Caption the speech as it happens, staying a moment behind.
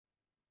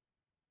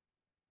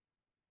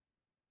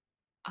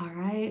All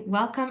right,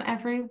 welcome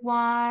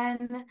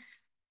everyone.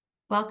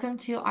 Welcome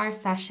to our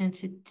session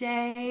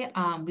today.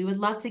 We would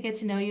love to get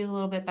to know you a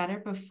little bit better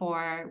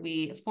before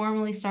we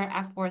formally start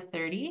at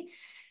 4:30.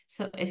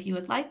 So if you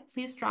would like,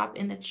 please drop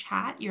in the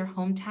chat your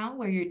hometown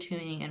where you're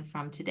tuning in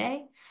from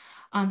today.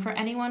 For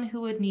anyone who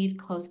would need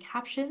closed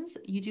captions,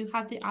 you do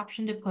have the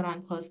option to put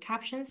on closed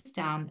captions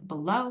down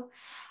below.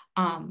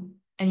 And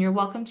you're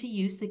welcome to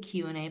use the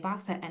Q&A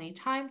box at any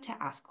time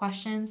to ask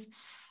questions.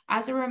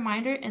 As a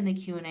reminder, in the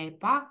Q&A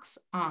box,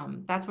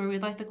 that's where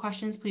we'd like the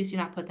questions. Please do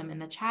not put them in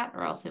the chat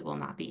or else it will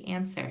not be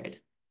answered.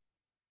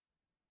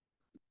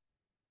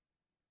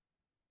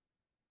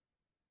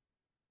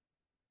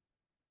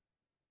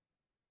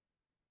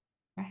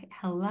 All right.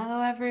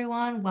 Hello,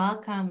 everyone.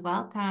 Welcome,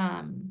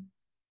 welcome.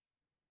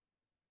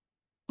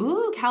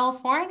 Ooh,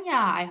 California.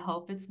 I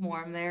hope it's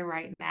warm there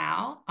right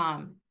now.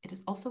 It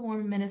is also warm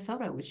in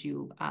Minnesota, which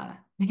you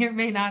may or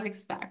may not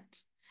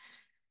expect.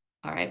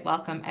 All right,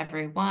 welcome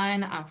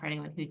everyone. For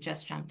anyone who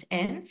just jumped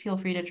in, feel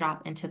free to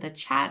drop into the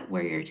chat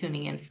where you're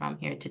tuning in from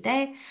here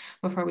today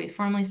before we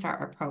formally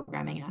start our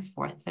programming at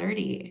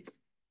 4:30.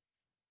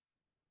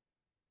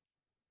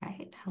 All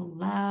right,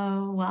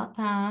 hello,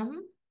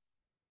 welcome.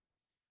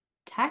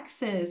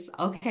 Texas.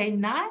 Okay,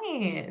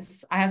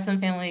 nice. I have some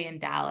family in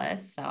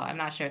Dallas, so I'm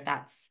not sure if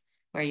that's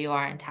where you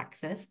are in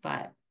Texas,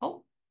 but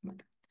oh my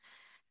God.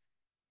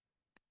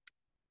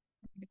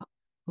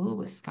 Ooh,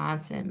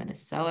 Wisconsin,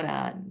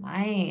 Minnesota.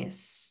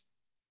 Nice.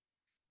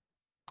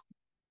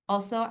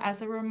 Also,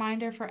 as a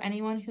reminder for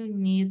anyone who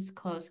needs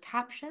closed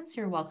captions,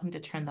 you're welcome to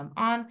turn them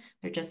on.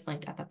 They're just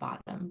linked at the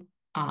bottom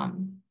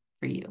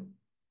for you.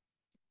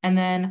 And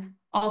then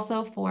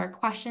also for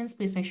questions,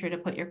 please make sure to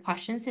put your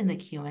questions in the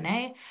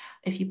Q&A.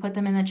 If you put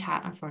them in the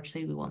chat,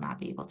 unfortunately, we will not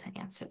be able to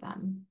answer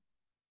them.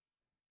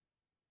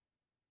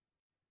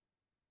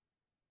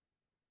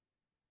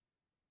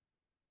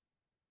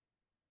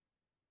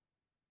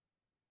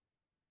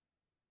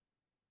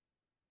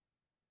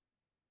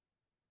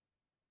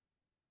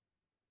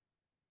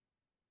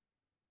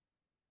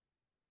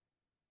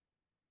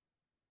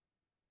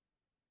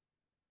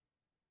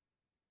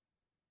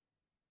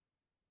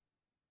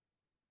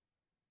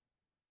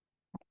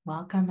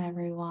 Welcome,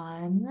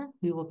 everyone.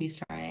 We will be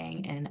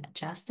starting in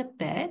just a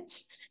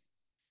bit.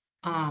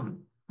 My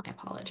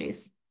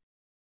apologies.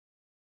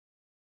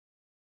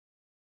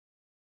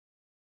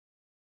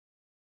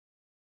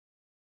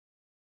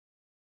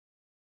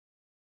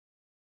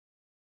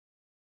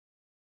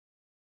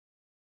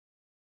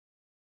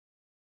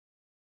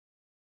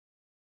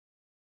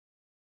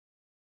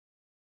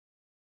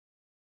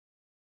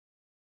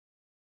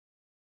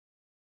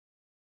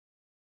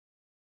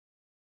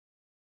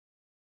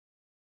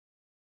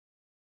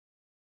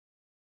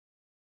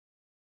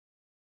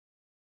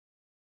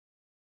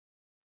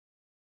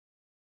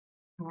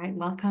 All right,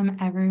 welcome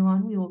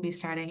everyone. We will be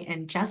starting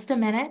in just a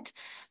minute,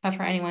 but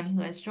for anyone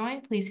who has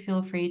joined, please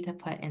feel free to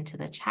put into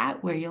the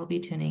chat where you'll be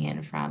tuning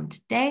in from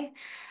today.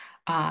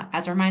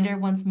 As a reminder,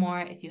 once more,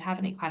 if you have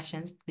any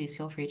questions, please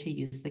feel free to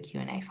use the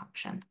Q&A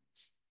function.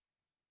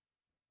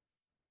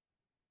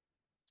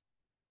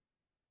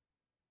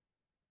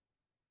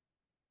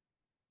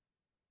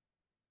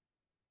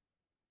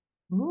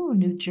 Ooh,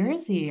 New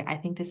Jersey. I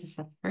think this is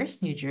the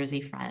first New Jersey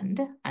friend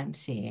I'm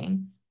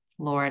seeing.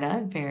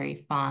 Florida, very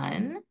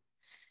fun.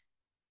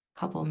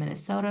 Couple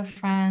Minnesota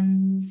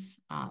friends.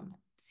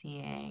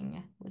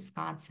 Seeing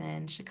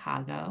Wisconsin,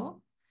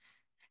 Chicago,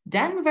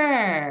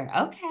 Denver.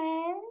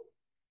 Okay.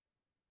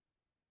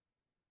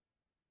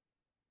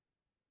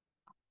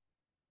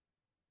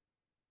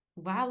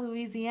 Wow,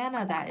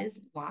 Louisiana, that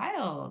is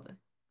wild.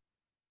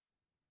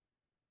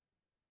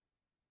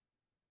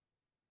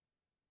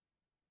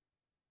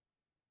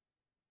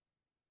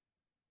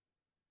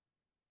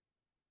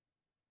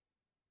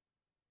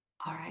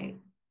 All right,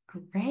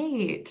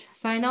 great.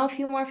 So I know a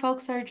few more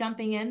folks are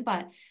jumping in,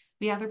 but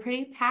we have a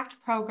pretty packed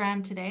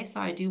program today,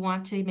 so I do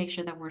want to make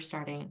sure that we're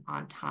starting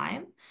on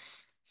time.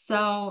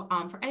 So,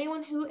 for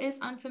anyone who is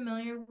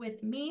unfamiliar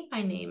with me,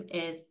 my name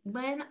is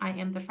Lynn. I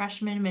am the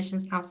freshman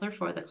admissions counselor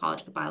for the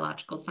College of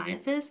Biological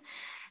Sciences.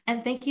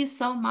 And thank you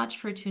so much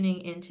for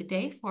tuning in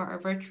today for our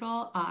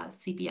virtual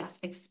CBS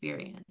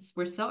experience.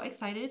 We're so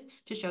excited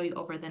to show you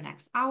over the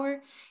next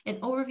hour an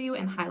overview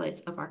and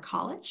highlights of our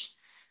college.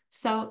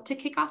 So to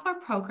kick off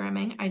our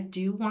programming, I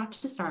do want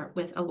to start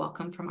with a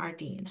welcome from our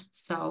dean.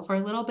 So for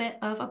a little bit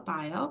of a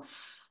bio,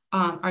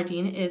 our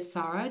dean is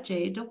Sarah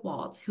J.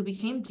 DeWalt, who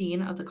became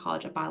dean of the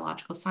College of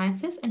Biological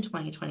Sciences in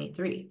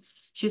 2023.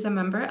 She was a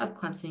member of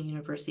Clemson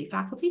University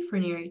faculty for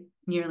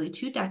nearly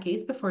 2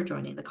 decades before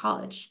joining the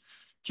college.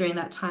 During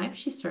that time,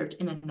 she served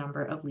in a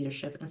number of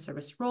leadership and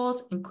service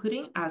roles,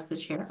 including as the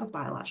chair of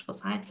biological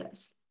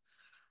sciences.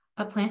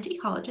 A plant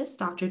ecologist,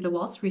 Dr.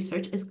 DeWalt's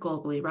research is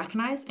globally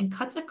recognized and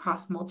cuts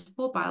across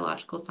multiple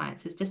biological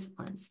sciences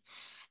disciplines,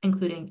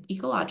 including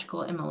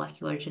ecological and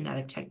molecular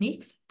genetic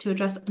techniques, to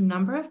address a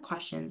number of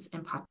questions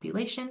in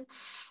population,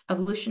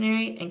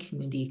 evolutionary, and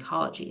community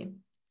ecology.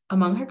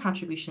 Among her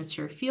contributions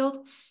to her field,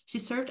 she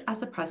served as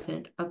the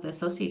president of the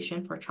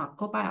Association for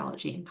Tropical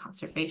Biology and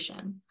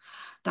Conservation.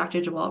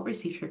 Dr. DeWalt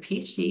received her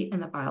PhD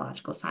in the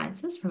biological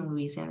sciences from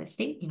Louisiana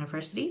State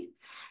University.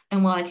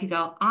 And while I could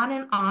go on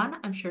and on,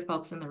 I'm sure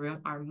folks in the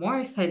room are more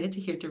excited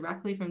to hear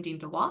directly from Dean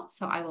DeWalt,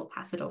 so I will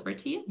pass it over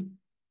to you.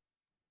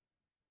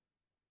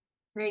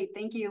 Great,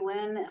 thank you,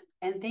 Lynn,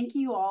 and thank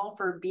you all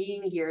for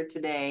being here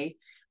today.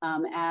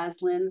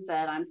 As Lynn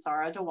said, I'm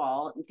Sarah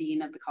DeWalt,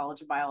 Dean of the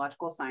College of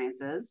Biological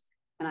Sciences,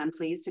 and I'm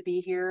pleased to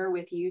be here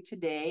with you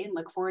today and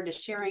look forward to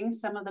sharing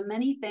some of the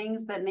many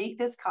things that make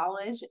this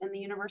college and the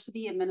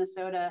University of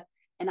Minnesota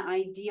an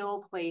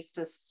ideal place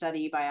to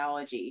study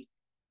biology.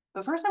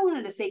 But first, I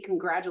wanted to say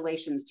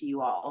congratulations to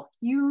you all.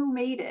 You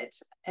made it.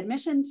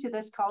 Admission to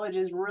this college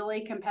is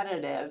really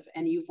competitive,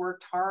 and you've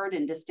worked hard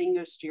and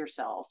distinguished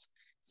yourself.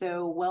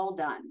 So well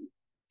done.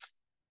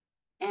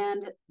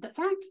 And the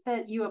fact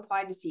that you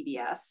applied to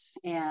CBS,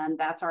 and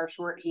that's our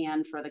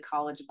shorthand for the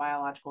College of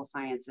Biological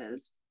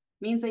Sciences,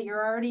 means that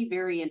you're already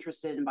very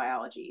interested in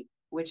biology,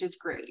 which is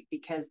great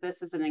because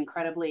this is an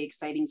incredibly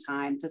exciting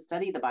time to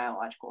study the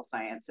biological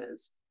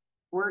sciences.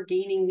 We're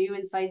gaining new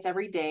insights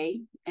every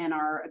day, and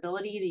our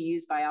ability to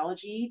use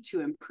biology to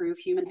improve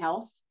human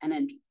health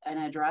and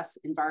address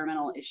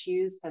environmental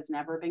issues has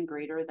never been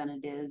greater than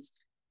it is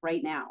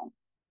right now.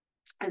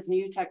 As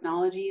new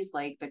technologies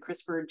like the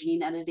CRISPR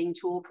gene editing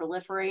tool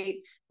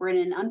proliferate, we're in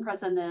an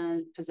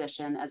unprecedented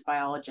position as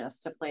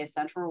biologists to play a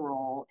central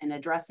role in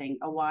addressing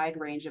a wide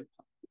range of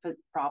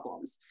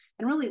problems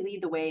and really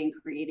lead the way in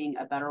creating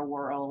a better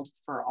world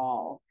for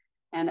all.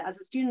 And as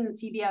a student in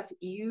CBS,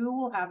 you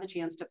will have the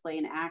chance to play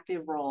an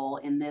active role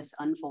in this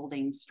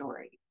unfolding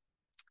story.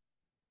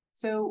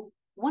 So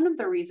one of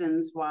the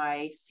reasons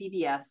why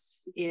CBS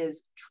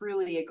is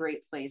truly a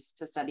great place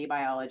to study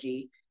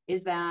biology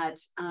is that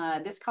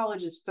this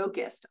college is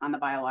focused on the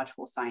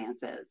biological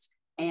sciences,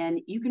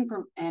 and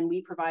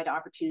we provide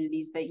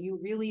opportunities that you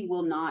really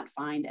will not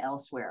find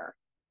elsewhere.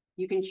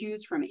 You can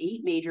choose from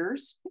 8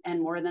 majors and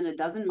more than a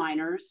dozen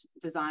minors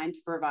designed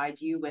to provide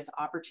you with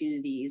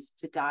opportunities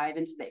to dive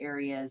into the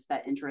areas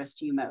that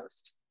interest you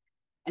most.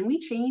 And we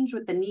change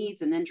with the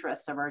needs and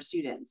interests of our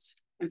students.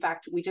 In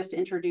fact, we just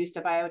introduced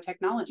a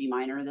biotechnology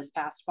minor this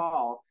past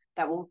fall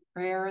that will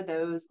prepare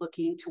those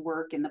looking to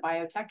work in the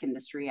biotech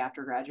industry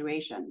after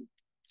graduation.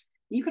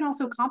 You can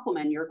also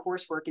complement your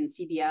coursework in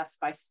CBS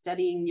by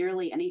studying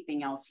nearly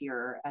anything else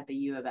here at the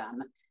U of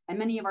M, and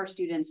many of our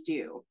students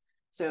do.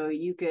 So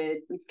you could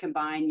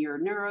combine your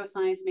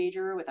neuroscience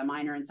major with a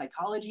minor in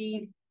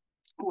psychology,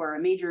 or a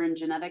major in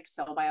genetics,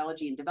 cell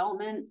biology, and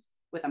development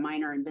with a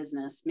minor in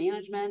business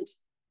management.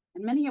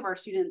 And many of our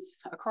students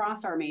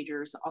across our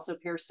majors also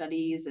pair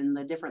studies in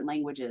the different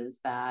languages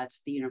that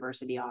the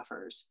university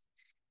offers.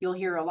 You'll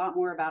hear a lot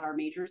more about our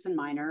majors and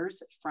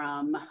minors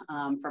from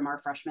our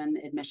freshman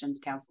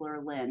admissions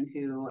counselor, Lynn,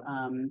 who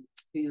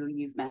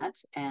you've met,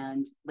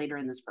 and later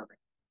in this program.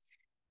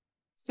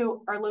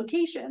 So our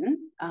location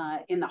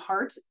in the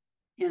heart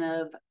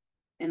of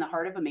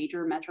a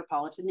major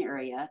metropolitan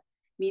area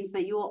means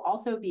that you will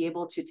also be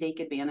able to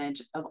take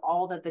advantage of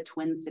all that the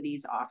Twin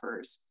Cities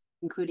offers,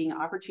 including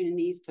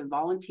opportunities to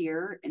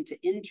volunteer and to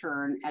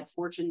intern at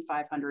Fortune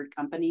 500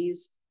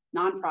 companies,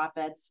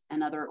 nonprofits,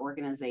 and other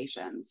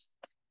organizations.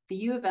 The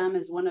U of M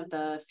is one of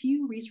the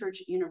few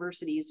research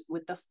universities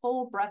with the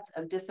full breadth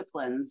of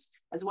disciplines,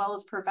 as well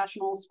as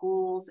professional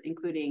schools,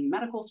 including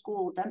medical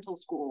school, dental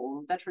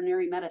school,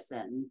 veterinary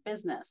medicine,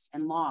 business,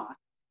 and law,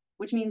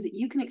 which means that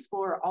you can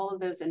explore all of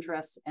those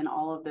interests in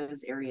all of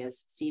those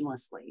areas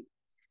seamlessly.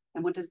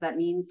 And what does that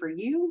mean for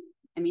you?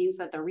 It means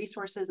that the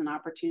resources and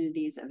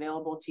opportunities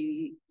available to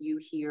you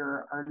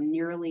here are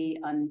nearly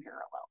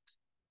unparalleled.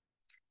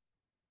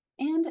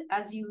 And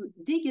as you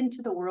dig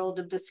into the world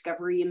of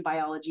discovery and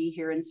biology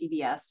here in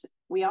CBS,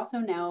 we also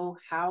know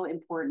how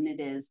important it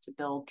is to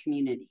build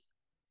community.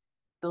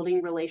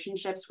 Building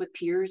relationships with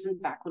peers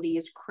and faculty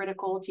is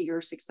critical to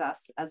your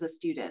success as a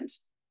student.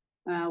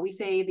 We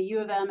say the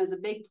U of M is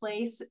a big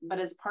place, but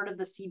as part of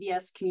the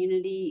CBS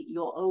community,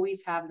 you'll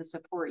always have the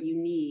support you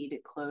need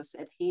close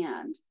at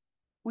hand.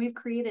 We've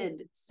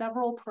created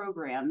several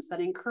programs that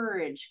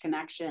encourage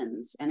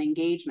connections and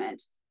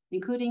engagement,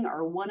 including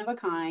our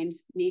one-of-a-kind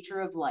Nature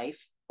of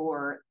Life,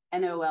 or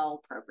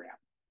NOL program.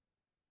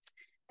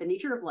 The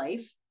Nature of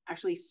Life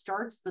actually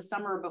starts the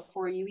summer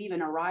before you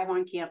even arrive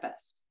on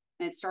campus,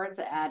 and it starts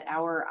at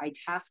our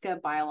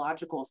Itasca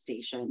Biological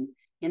Station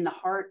in the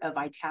heart of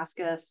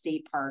Itasca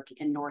State Park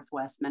in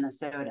Northwest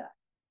Minnesota.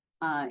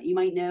 You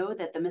might know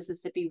that the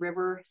Mississippi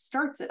River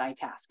starts at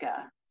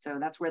Itasca, so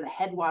that's where the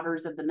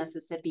headwaters of the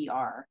Mississippi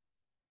are.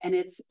 And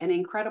it's an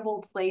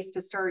incredible place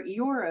to start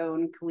your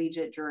own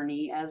collegiate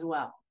journey as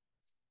well.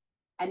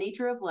 At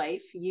Nature of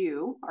Life,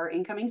 you, our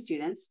incoming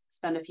students,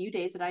 spend a few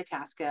days at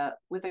Itasca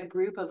with a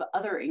group of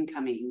other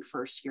incoming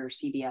first-year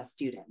CBS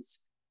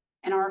students.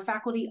 And our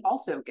faculty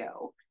also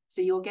go,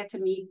 so you'll get to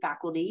meet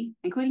faculty,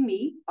 including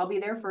me. I'll be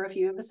there for a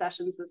few of the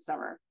sessions this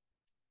summer.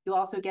 You'll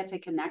also get to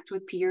connect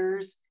with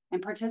peers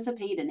and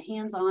participate in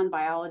hands-on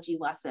biology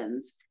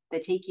lessons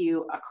that take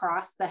you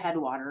across the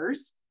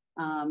headwaters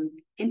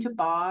into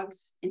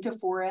bogs, into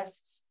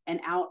forests, and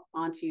out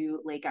onto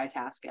Lake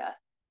Itasca.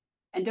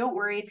 And don't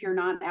worry if you're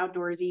not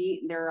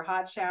outdoorsy, there are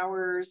hot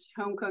showers,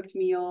 home cooked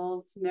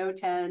meals, no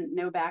tent,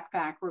 no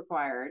backpack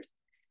required.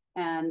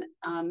 And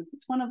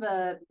it's one of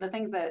the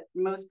things that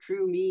most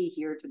drew me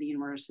here to the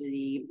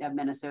University of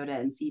Minnesota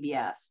and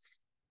CBS.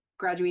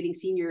 Graduating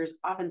seniors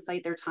often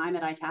cite their time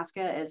at Itasca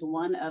as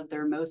one of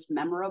their most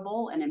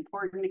memorable and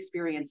important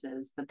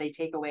experiences that they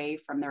take away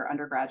from their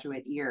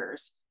undergraduate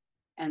years.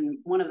 And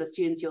one of the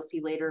students you'll see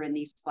later in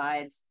these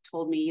slides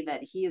told me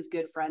that he is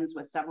good friends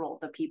with several of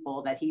the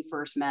people that he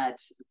first met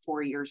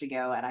 4 years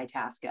ago at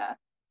Itasca.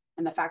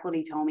 And the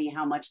faculty tell me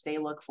how much they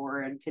look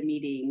forward to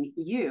meeting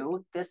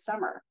you this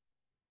summer.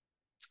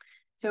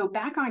 So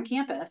back on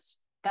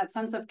campus, that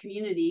sense of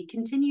community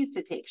continues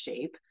to take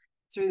shape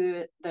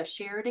through the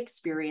shared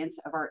experience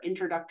of our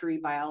introductory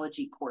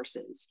biology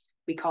courses.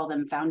 We call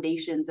them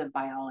Foundations of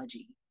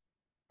Biology.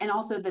 And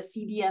also the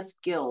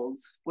CBS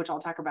Guilds, which I'll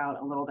talk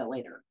about a little bit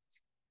later.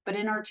 But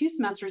in our 2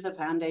 semesters of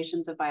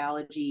Foundations of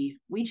Biology,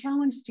 we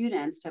challenge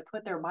students to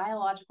put their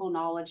biological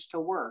knowledge to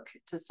work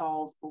to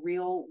solve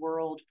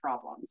real-world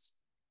problems.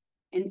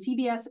 In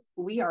CBS,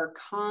 we are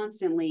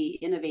constantly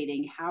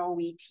innovating how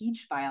we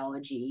teach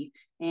biology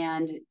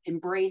and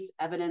embrace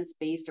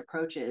evidence-based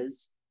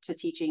approaches to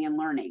teaching and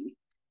learning.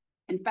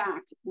 In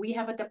fact, we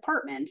have a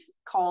department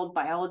called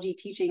Biology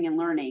Teaching and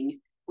Learning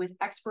with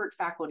expert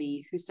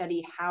faculty who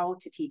study how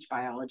to teach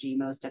biology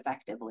most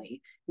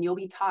effectively. And you'll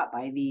be taught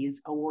by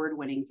these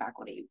award-winning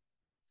faculty.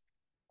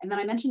 And then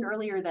I mentioned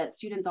earlier that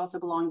students also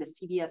belong to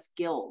CBS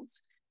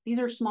Guilds. These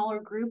are smaller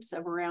groups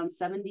of around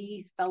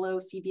 70 fellow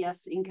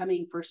CBS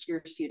incoming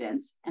first-year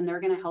students, and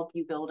they're going to help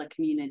you build a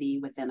community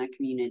within a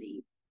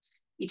community.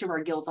 Each of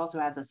our guilds also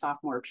has a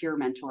sophomore peer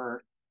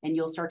mentor, and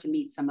you'll start to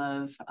meet some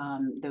of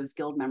those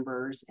guild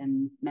members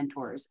and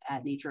mentors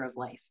at Nature of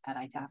Life at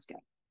Itasca.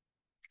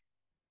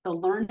 The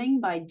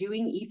learning by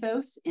doing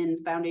ethos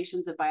in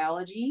Foundations of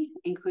Biology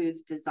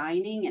includes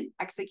designing and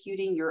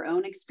executing your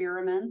own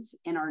experiments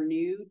in our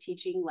new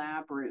teaching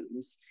lab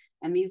rooms.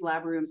 And these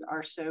lab rooms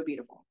are so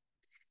beautiful.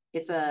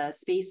 It's a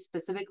space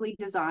specifically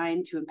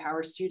designed to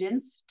empower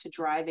students to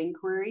drive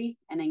inquiry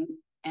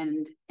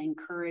and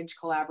encourage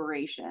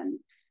collaboration.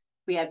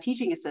 We have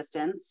teaching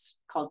assistants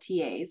called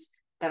TAs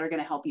that are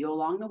going to help you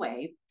along the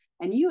way.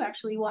 And you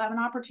actually will have an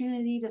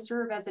opportunity to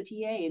serve as a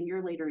TA in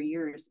your later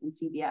years in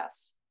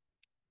CBS.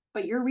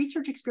 But your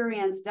research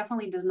experience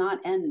definitely does not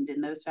end in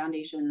those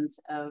Foundations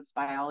of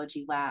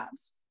Biology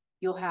labs.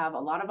 You'll have a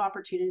lot of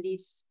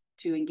opportunities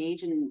to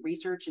engage in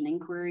research and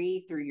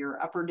inquiry through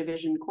your upper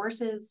division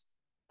courses,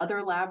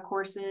 other lab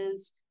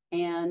courses,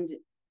 and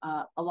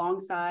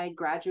alongside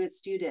graduate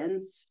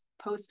students,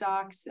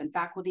 postdocs, and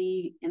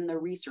faculty in the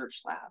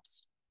research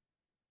labs.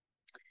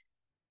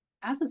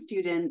 As a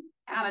student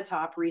at a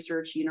top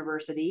research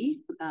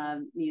university,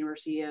 the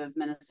University of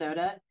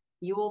Minnesota,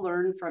 you will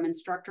learn from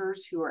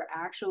instructors who are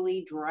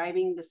actually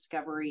driving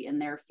discovery in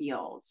their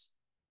fields.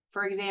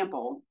 For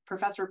example,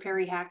 Professor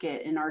Perry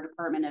Hackett in our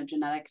Department of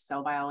Genetics,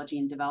 Cell Biology,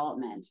 and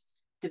Development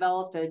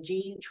developed a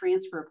gene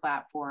transfer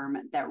platform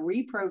that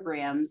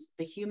reprograms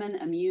the human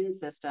immune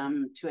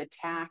system to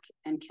attack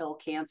and kill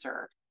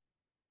cancer.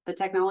 The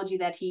technology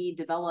that he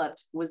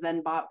developed was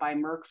then bought by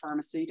Merck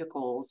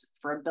Pharmaceuticals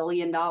for $1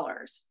 billion.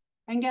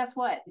 And guess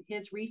what?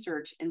 His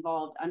research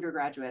involved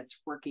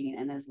undergraduates working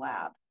in his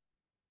lab.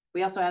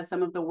 We also have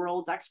some of the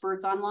world's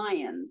experts on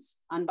lions,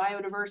 on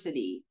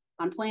biodiversity,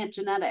 on plant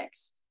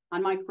genetics,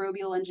 on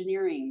microbial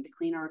engineering to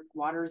clean our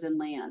waters and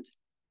land,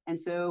 and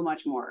so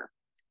much more.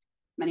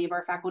 Many of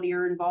our faculty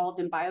are involved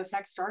in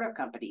biotech startup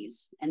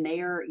companies, and they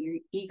are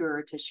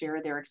eager to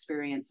share their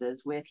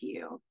experiences with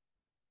you.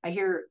 I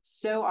hear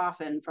so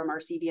often from our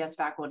CBS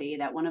faculty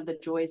that one of the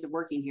joys of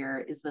working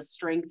here is the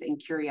strength and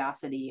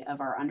curiosity of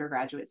our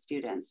undergraduate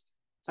students.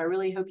 So I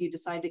really hope you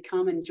decide to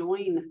come and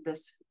join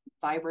this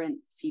vibrant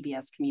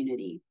CBS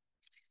community.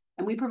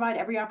 And we provide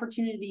every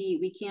opportunity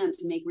we can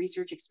to make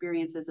research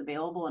experiences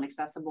available and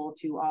accessible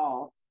to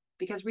all,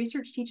 because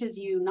research teaches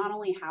you not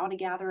only how to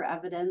gather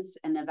evidence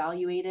and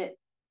evaluate it,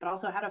 but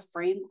also how to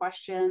frame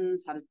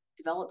questions, how to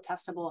develop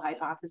testable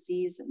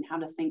hypotheses, and how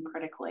to think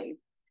critically.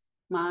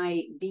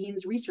 My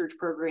Dean's Research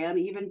Program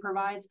even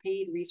provides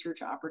paid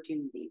research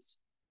opportunities.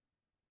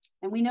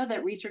 And we know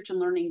that research and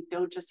learning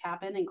don't just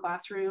happen in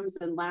classrooms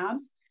and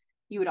labs.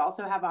 You would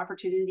also have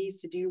opportunities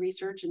to do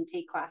research and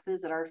take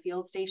classes at our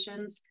field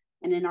stations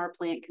and in our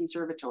plant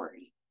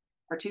conservatory.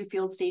 Our 2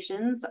 field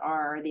stations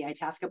are the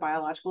Itasca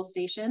Biological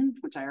Station,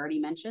 which I already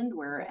mentioned,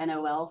 where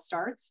NOL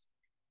starts,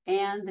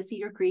 and the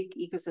Cedar Creek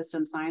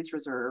Ecosystem Science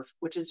Reserve,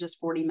 which is just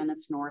 40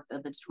 minutes north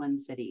of the Twin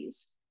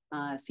Cities.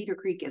 Cedar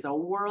Creek is a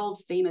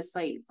world-famous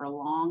site for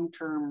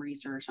long-term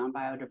research on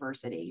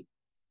biodiversity.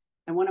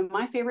 And one of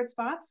my favorite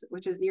spots,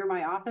 which is near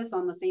my office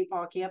on the St.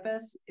 Paul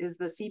campus, is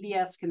the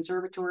CBS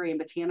Conservatory and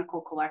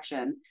Botanical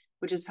Collection,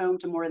 which is home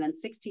to more than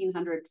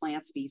 1,600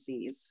 plant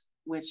species,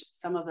 which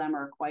some of them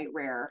are quite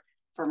rare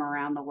from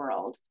around the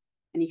world.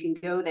 And you can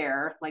go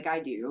there, like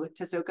I do,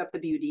 to soak up the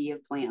beauty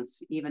of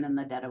plants, even in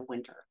the dead of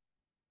winter.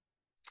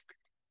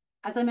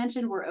 As I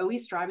mentioned, we're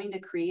always striving to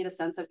create a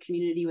sense of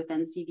community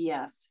within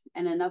CBS.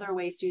 And another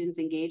way students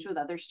engage with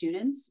other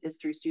students is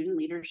through student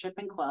leadership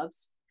and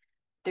clubs.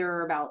 There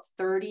are about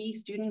 30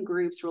 student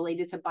groups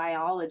related to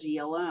biology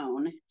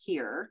alone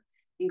here,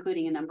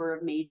 including a number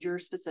of major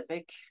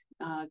specific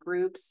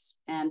groups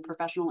and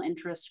professional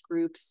interest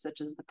groups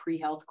such as the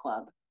pre-health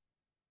club.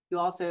 You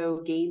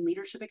also gain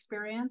leadership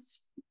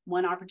experience.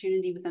 One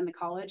opportunity within the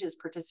college is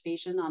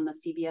participation on the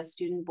CBS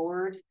student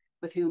board,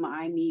 with whom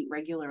I meet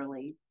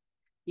regularly.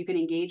 You can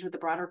engage with the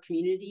broader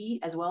community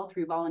as well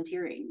through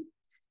volunteering.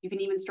 You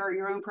can even start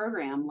your own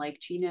program like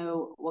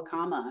Chino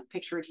Wakama,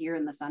 pictured here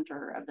in the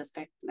center of this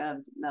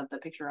of the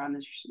picture on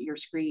your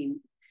screen.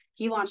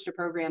 He launched a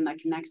program that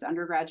connects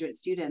undergraduate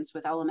students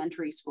with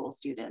elementary school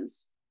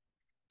students.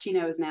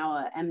 Chino is now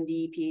a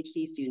MD,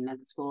 PhD student at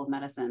the School of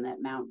Medicine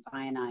at Mount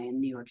Sinai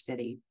in New York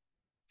City.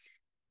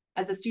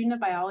 As a student of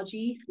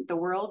biology, the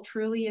world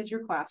truly is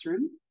your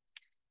classroom.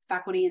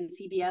 Faculty in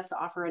CBS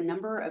offer a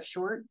number of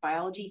short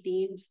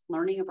biology-themed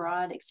learning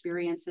abroad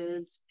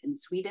experiences in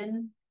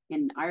Sweden,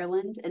 in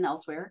Ireland, and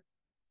elsewhere.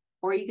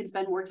 Or you can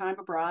spend more time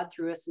abroad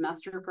through a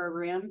semester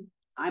program.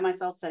 I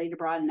myself studied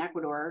abroad in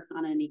Ecuador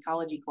on an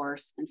ecology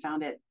course and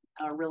found it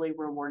a really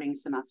rewarding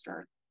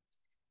semester.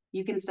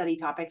 You can study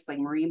topics like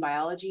marine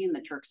biology in the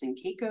Turks and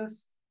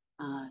Caicos,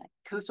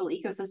 coastal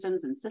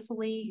ecosystems in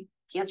Sicily,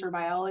 cancer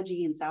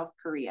biology in South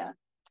Korea.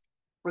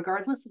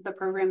 Regardless of the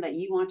program that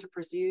you want to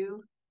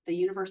pursue, the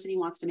university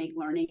wants to make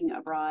learning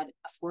abroad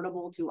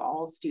affordable to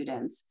all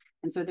students.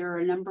 And so there are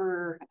a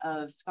number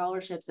of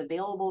scholarships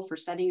available for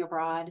studying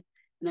abroad,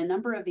 and a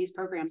number of these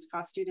programs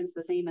cost students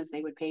the same as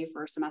they would pay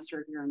for a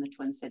semester here in the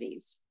Twin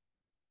Cities.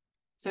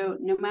 So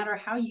no matter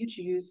how you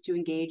choose to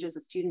engage as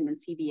a student in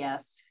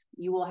CBS,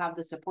 you will have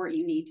the support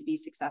you need to be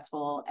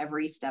successful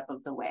every step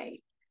of the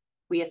way.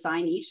 We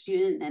assign each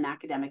student an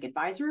academic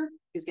advisor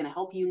who's going to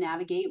help you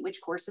navigate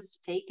which courses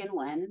to take and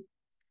when.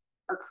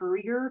 Our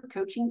career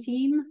coaching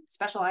team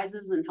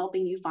specializes in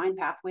helping you find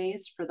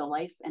pathways for the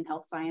life and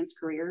health science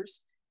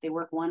careers. They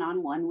work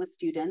one-on-one with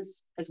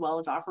students, as well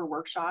as offer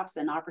workshops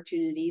and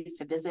opportunities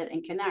to visit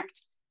and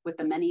connect with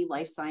the many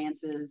life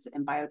sciences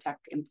and biotech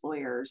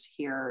employers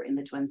here in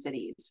the Twin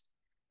Cities.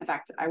 In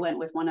fact, I went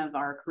with one of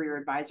our career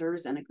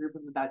advisors and a group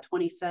of about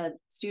 20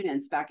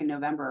 students back in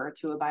November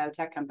to a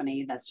biotech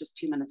company that's just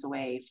 2 minutes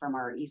away from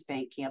our East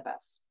Bank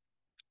campus.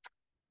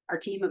 Our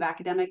team of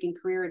academic and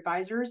career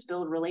advisors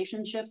build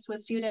relationships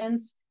with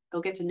students.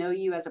 They'll get to know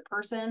you as a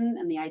person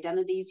and the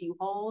identities you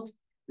hold,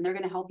 and they're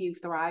going to help you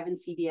thrive in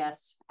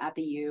CBS at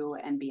the U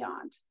and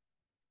beyond.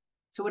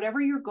 So whatever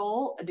your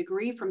goal, a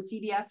degree from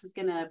CBS is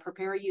going to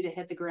prepare you to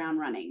hit the ground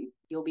running.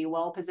 You'll be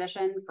well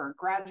positioned for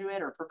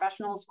graduate or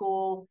professional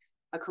school,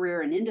 a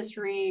career in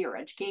industry or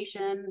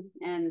education,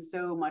 and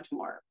so much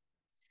more.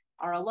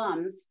 Our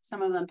alums,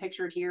 some of them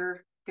pictured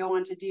here, go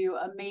on to do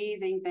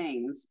amazing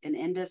things in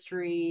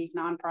industry,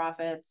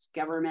 nonprofits,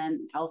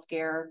 government,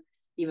 healthcare,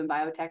 even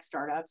biotech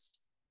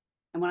startups.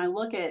 And when I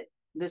look at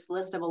this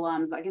list of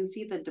alums, I can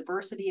see the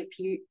diversity of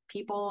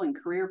people and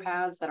career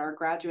paths that our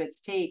graduates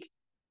take,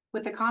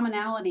 with the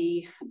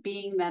commonality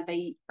being that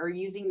they are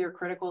using their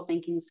critical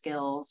thinking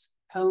skills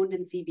honed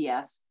in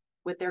CBS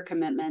with their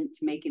commitment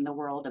to making the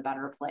world a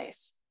better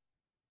place.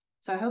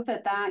 So I hope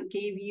that that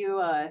gave you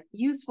a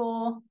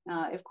useful,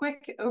 if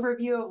quick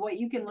overview of what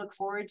you can look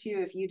forward to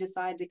if you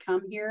decide to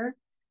come here.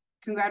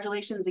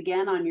 Congratulations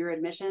again on your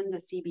admission to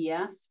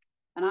CBS.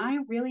 And I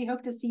really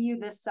hope to see you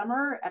this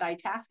summer at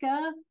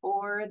Itasca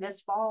or this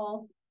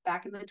fall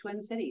back in the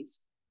Twin Cities.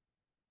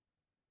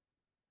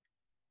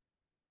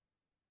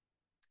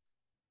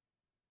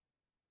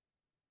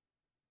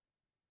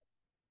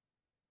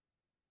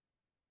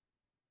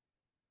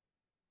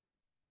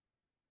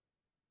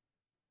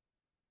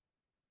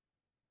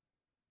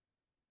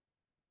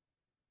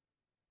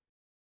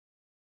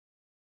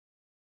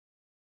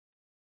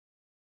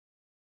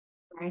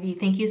 Alrighty,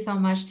 thank you so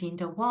much, Dean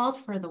DeWalt,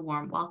 for the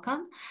warm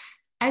welcome.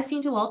 As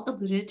Dean DeWalt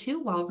alluded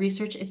to, while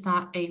research is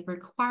not a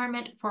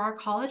requirement for our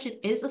college, it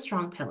is a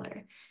strong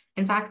pillar.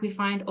 In fact, we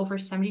find over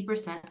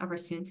 70% of our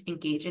students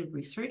engage in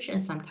research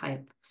in some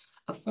type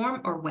of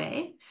form or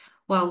way.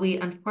 While we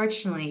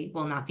unfortunately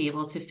will not be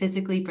able to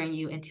physically bring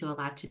you into a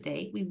lab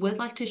today, we would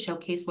like to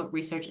showcase what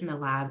research in the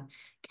lab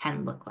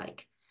can look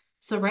like.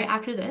 So right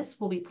after this,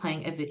 we'll be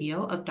playing a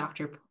video of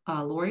Dr.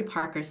 Lori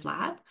Parker's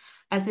lab.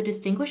 As a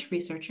distinguished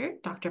researcher,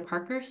 Dr.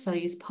 Parker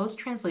studies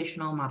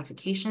post-translational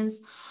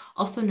modifications,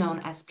 also known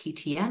as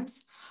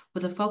PTMs,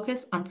 with a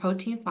focus on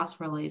protein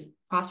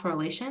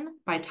phosphorylation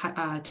by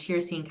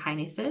tyrosine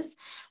kinases,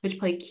 which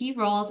play key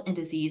roles in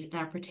disease and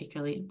are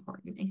particularly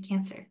important in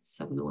cancer.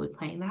 So we will be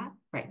playing that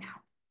right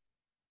now.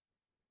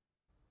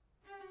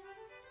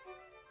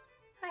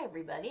 Hi,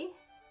 everybody.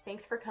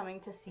 Thanks for coming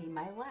to see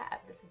my lab.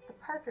 This is the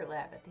Parker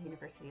Lab at the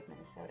University of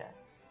Minnesota.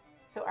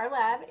 So our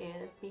lab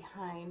is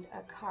behind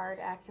a card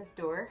access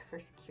door for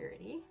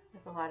security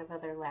with a lot of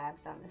other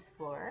labs on this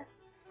floor.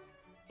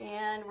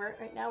 And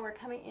right now we're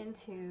coming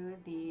into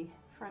the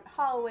front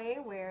hallway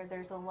where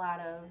there's a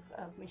lot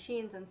of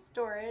machines and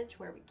storage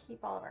where we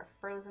keep all of our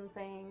frozen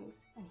things.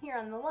 And here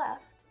on the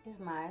left is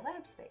my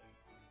lab space.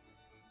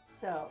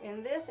 So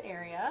in this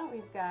area,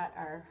 we've got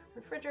our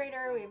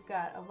refrigerator, we've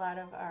got a lot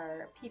of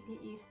our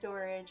PPE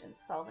storage and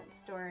solvent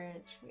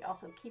storage. We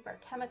also keep our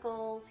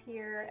chemicals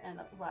here and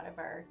a lot of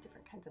our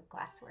different kinds of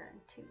glassware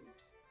and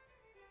tubes.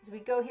 As we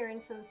go here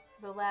into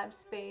the lab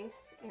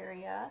space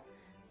area,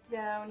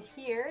 down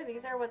here,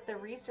 these are what the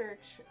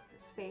research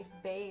space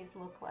bays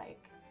look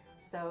like.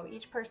 So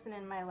each person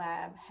in my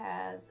lab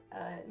has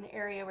an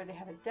area where they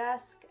have a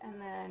desk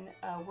and then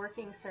a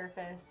working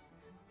surface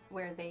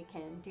where they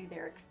can do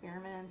their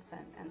experiments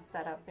and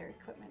set up their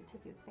equipment to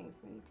do the things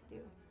they need to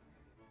do.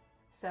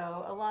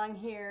 So along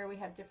here we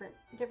have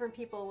different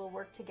people will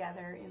work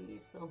together in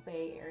these little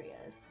bay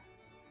areas.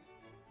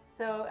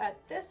 So at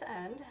this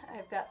end,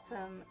 I've got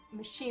some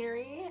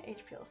machinery,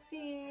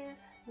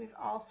 HPLCs. We've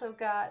also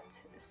got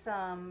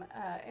some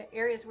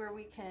areas where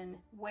we can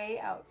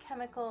weigh out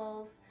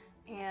chemicals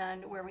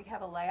and where we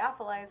have a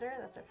lyophilizer,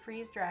 that's a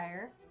freeze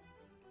dryer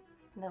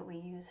that we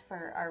use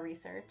for our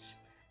research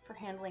for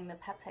handling the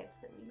peptides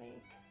that we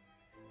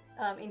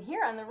make. In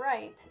here on the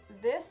right,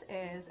 this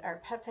is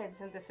our peptide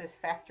synthesis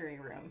factory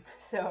room.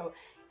 So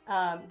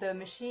the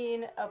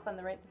machine up on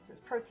the right that says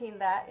protein,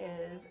 that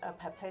is a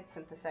peptide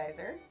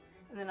synthesizer.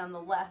 And then on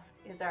the left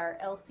is our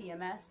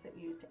LCMS that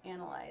we use to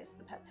analyze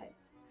the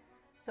peptides.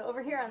 So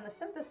over here on the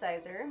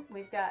synthesizer,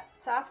 we've got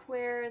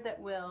software that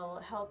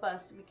will help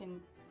us, we can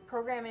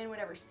program in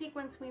whatever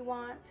sequence we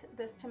want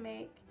this to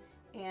make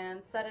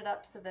and set it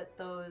up so that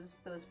those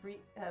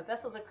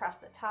vessels across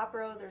the top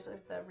row, there's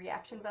the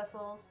reaction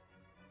vessels.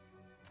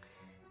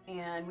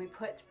 And we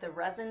put the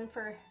resin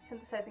for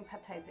synthesizing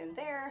peptides in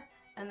there.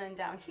 And then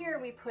down here,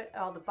 we put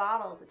all the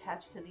bottles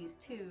attached to these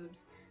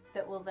tubes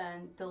that will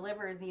then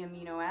deliver the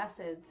amino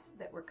acids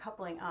that we're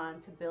coupling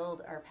on to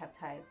build our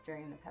peptides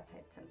during the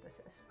peptide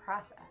synthesis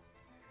process.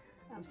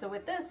 So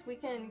with this, we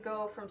can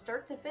go from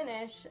start to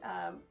finish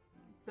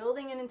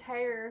building an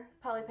entire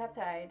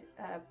polypeptide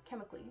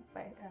chemically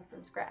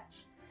from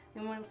scratch.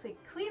 And once we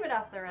cleave it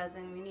off the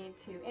resin, we need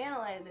to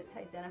analyze it to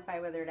identify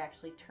whether it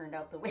actually turned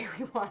out the way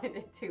we wanted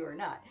it to or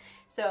not.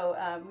 So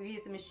we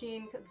use a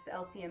machine, this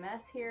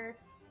LCMS here.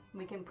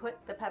 We can put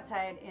the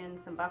peptide in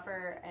some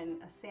buffer and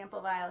a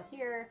sample vial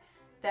here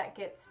that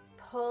gets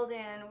pulled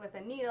in with a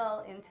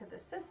needle into the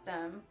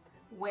system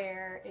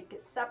where it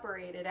gets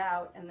separated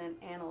out and then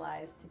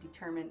analyzed to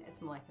determine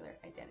its molecular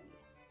identity.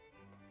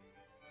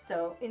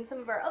 So in some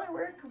of our other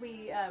work,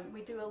 we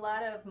do a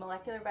lot of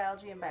molecular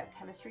biology and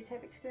biochemistry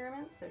type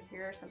experiments. So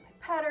here are some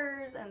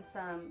pipetters and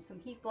some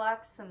heat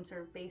blocks, some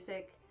sort of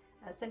basic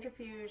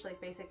centrifuge,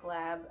 like basic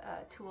lab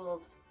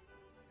tools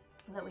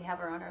that we have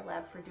around our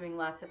lab for doing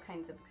lots of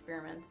kinds of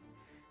experiments.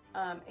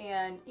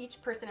 And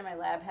each person in my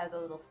lab has a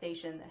little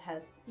station that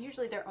has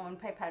usually their own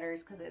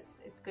pipetters because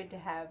it's good to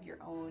have your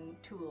own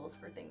tools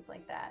for things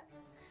like that.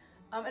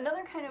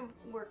 Another kind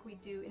of work we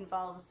do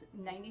involves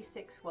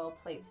 96 well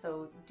plates,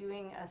 so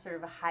doing a sort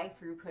of a high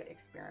throughput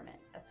experiment,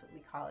 that's what we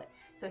call it.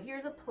 So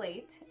here's a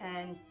plate,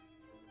 and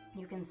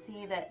you can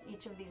see that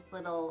each of these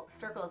little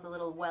circles, the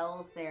little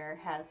wells there,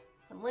 has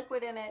some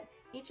liquid in it.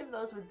 Each of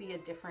those would be a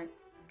different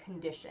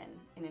condition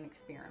in an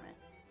experiment.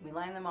 We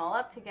line them all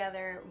up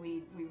together,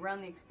 we run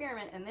the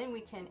experiment, and then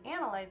we can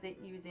analyze it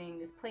using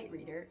this plate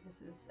reader. This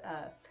is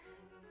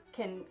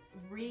can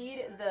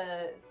read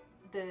the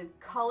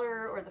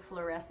color or the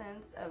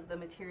fluorescence of the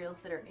materials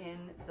that are in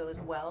those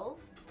wells.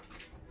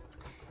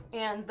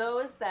 And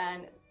those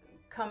then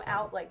come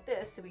out like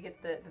this, so we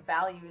get the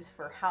values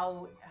for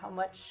how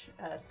much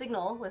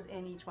signal was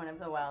in each one of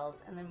the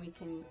wells, and then we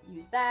can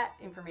use that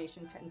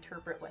information to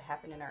interpret what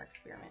happened in our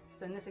experiment.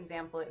 So in this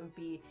example, it would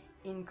be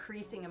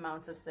increasing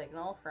amounts of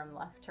signal from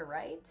left to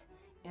right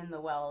in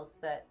the wells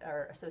that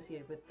are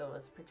associated with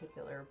those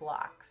particular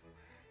blocks.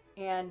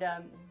 And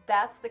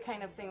that's the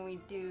kind of thing we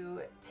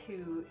do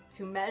to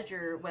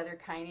measure whether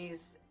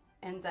kinase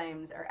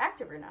enzymes are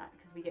active or not,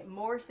 because we get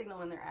more signal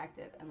when they're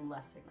active and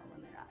less signal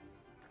when they're not.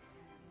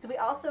 So we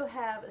also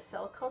have a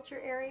cell culture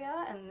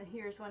area, and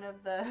here's one of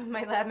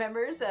my lab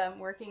members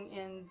working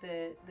in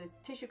the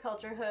tissue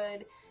culture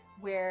hood,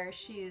 where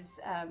she's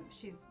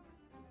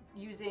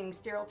using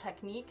sterile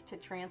technique to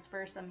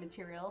transfer some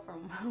material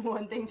from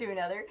one thing to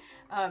another.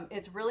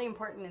 It's really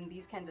important in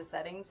these kinds of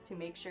settings to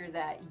make sure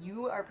that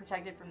you are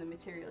protected from the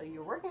material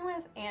you're working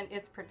with and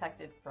it's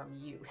protected from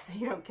you, so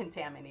you don't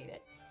contaminate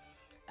it.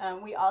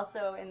 We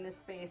also in this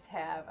space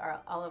have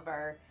all of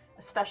our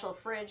special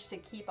fridge to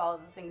keep all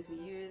of the things we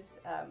use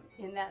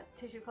in that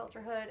tissue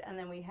culture hood, and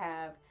then we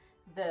have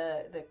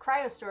the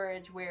cryo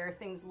storage where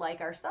things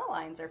like our cell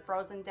lines are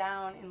frozen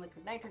down in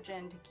liquid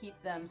nitrogen to keep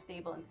them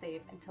stable and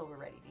safe until we're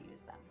ready to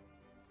use them.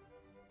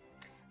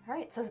 All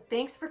right, so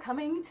thanks for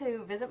coming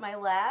to visit my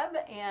lab,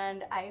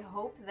 and I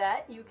hope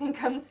that you can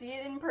come see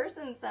it in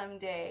person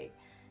someday.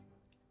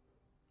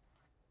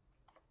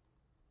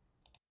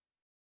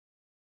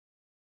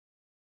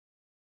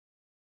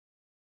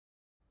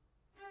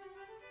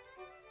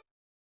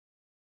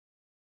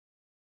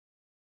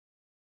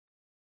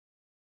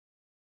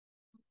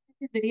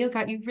 The video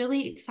got you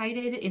really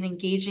excited and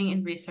engaging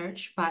in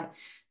research, but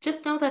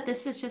just know that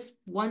this is just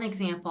one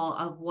example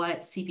of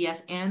what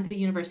CBS and the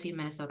University of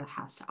Minnesota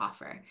has to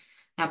offer.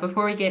 Now,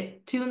 before we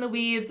get too in the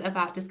weeds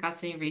about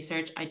discussing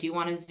research, I do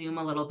want to zoom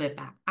a little bit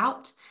back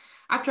out.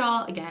 After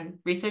all, again,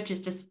 research is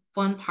just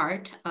one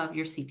part of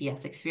your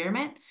CBS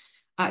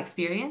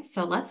experience.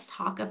 So let's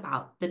talk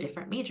about the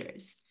different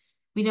majors.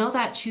 We know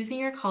that choosing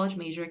your college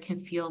major can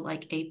feel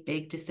like a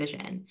big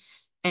decision.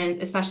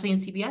 And especially in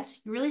CBS,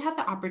 you really have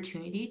the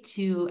opportunity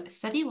to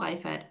study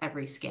life at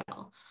every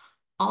scale.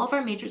 All of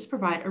our majors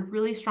provide a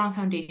really strong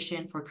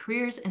foundation for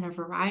careers in a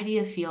variety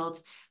of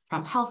fields,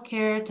 from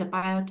healthcare to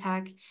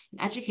biotech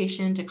and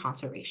education to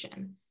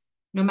conservation.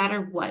 No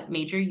matter what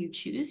major you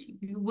choose,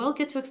 you will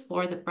get to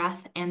explore the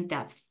breadth and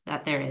depth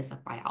that there is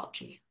of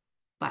biology.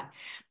 But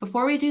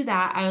before we do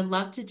that, I would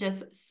love to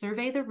just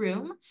survey the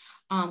room.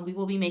 We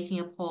will be making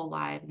a poll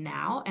live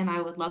now, and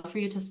I would love for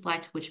you to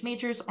select which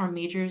majors or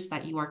majors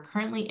that you are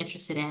currently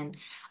interested in.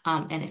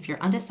 And if you're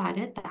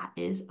undecided, that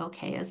is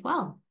okay as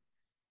well.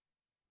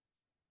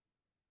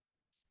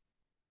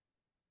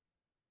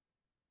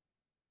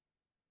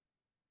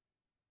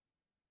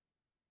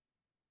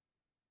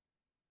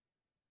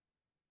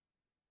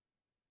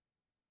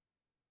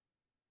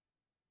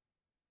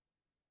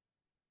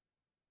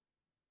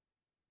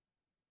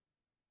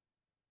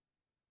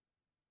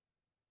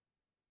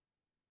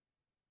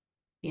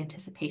 The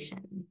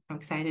anticipation. I'm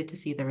excited to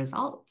see the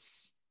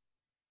results.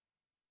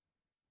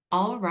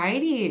 All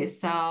righty,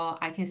 so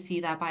I can see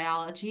that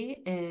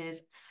biology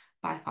is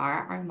by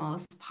far our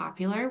most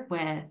popular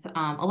with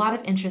a lot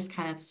of interest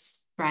kind of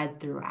spread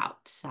throughout.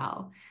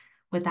 So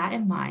with that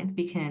in mind,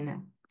 we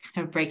can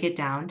kind of break it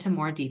down to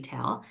more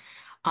detail.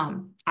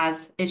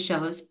 As it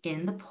shows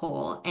in the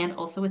poll and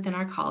also within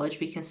our college,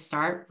 we can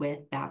start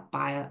with that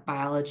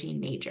biology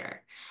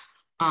major.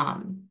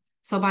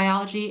 So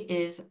biology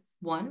is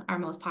our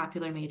most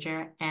popular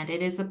major, and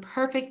it is the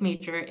perfect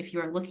major if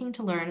you are looking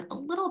to learn a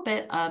little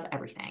bit of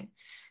everything.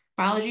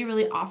 Biology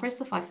really offers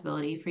the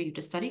flexibility for you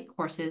to study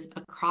courses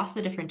across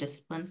the different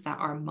disciplines that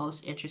are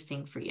most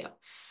interesting for you.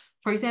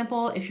 For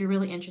example, if you're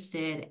really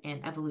interested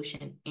in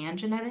evolution and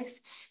genetics,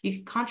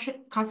 you can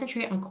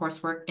concentrate on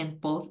coursework in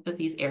both of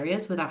these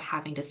areas without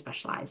having to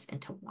specialize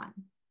into one.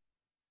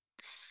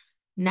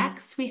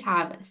 Next, we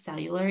have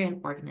cellular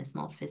and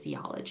organismal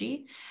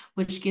physiology,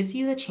 which gives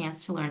you the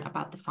chance to learn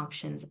about the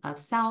functions of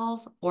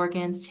cells,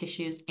 organs,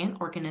 tissues, and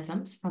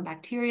organisms from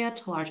bacteria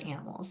to large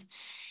animals.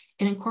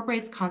 It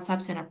incorporates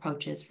concepts and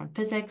approaches from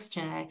physics,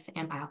 genetics,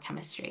 and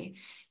biochemistry.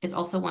 It's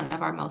also one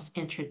of our most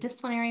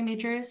interdisciplinary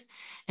majors,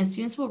 and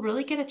students will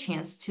really get a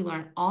chance to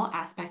learn all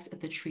aspects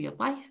of the tree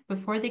of life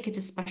before they get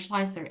to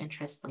specialize their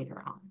interests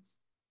later on.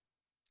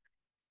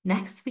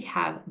 Next, we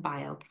have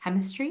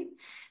biochemistry.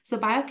 So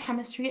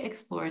biochemistry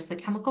explores the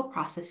chemical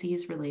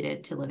processes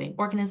related to living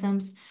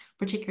organisms,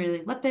 particularly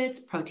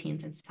lipids,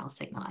 proteins, and cell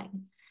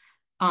signaling.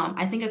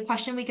 I think a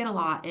question we get a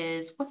lot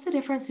is, what's the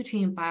difference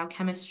between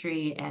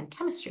biochemistry and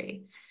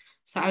chemistry?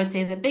 So I would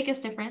say the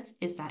biggest difference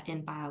is that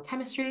in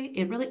biochemistry,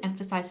 it really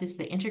emphasizes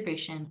the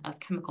integration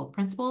of chemical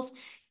principles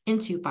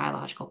into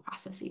biological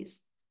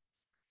processes.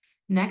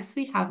 Next,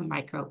 we have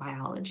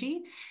microbiology.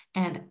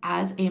 And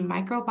as a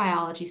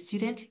microbiology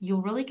student,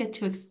 you'll really get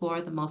to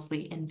explore the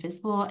mostly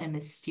invisible and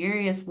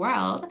mysterious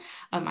world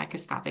of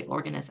microscopic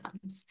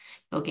organisms.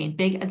 You'll gain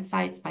big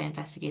insights by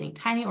investigating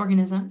tiny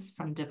organisms,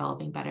 from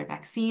developing better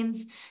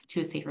vaccines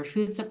to a safer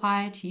food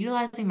supply to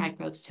utilizing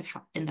microbes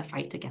in the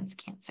fight against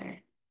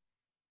cancer.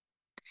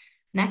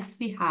 Next,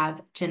 we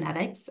have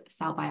genetics,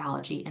 cell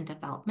biology, and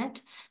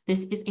development.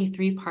 This is a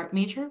three-part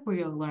major where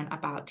you'll learn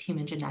about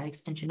human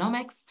genetics and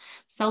genomics,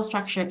 cell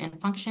structure and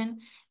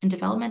function, and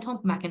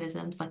developmental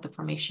mechanisms like the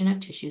formation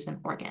of tissues and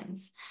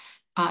organs.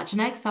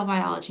 Genetics, cell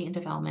biology, and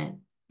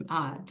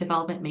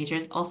development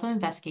majors also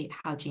investigate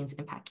how genes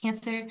impact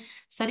cancer,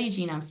 study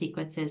genome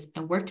sequences,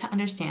 and work to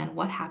understand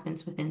what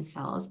happens within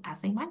cells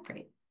as they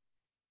migrate.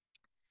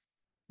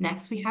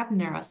 Next, we have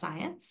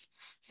neuroscience.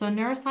 So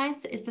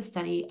neuroscience is the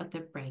study of the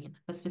brain,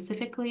 but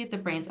specifically the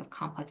brains of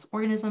complex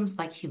organisms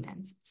like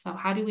humans. So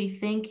how do we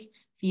think,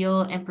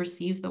 feel, and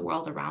perceive the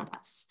world around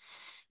us?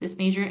 This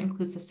major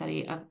includes the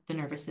study of the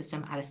nervous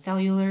system at a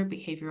cellular,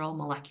 behavioral,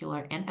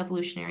 molecular, and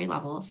evolutionary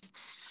levels.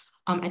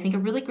 I think a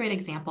really great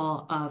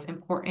example of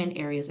important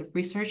areas of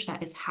research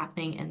that is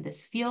happening in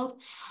this field.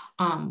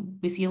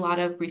 We see a lot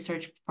of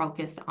research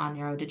focused on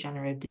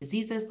neurodegenerative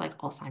diseases like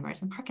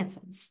Alzheimer's and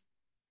Parkinson's.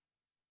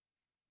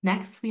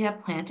 Next, we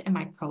have plant and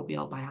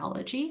microbial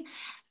biology.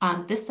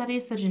 This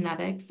studies the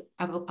genetics,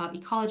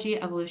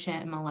 ecology, evolution,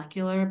 and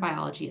molecular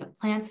biology of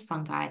plants,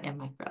 fungi, and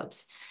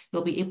microbes.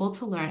 You'll be able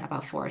to learn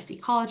about forest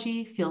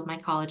ecology, field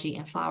mycology,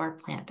 and flower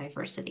plant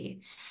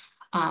diversity.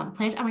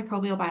 Plant and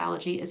microbial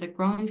biology is a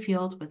growing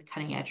field with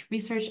cutting-edge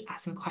research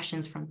asking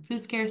questions from food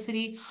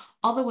scarcity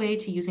all the way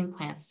to using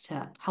plants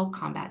to help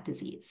combat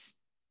disease.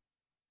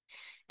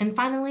 And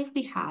finally,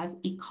 we have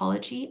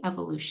ecology,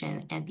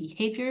 evolution, and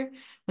behavior,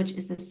 which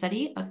is the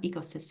study of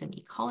ecosystem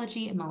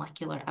ecology and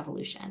molecular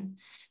evolution.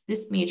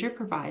 This major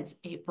provides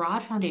a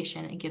broad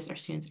foundation and gives our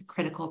students a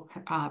critical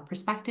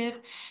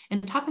perspective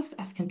in topics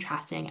as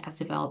contrasting as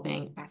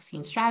developing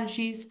vaccine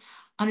strategies,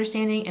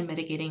 understanding and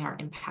mitigating our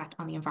impact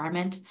on the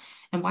environment,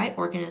 and why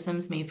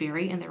organisms may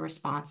vary in their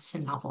response to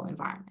novel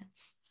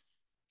environments.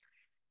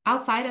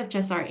 Outside of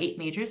just our 8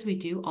 majors, we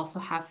do also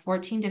have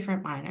 14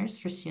 different minors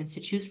for students to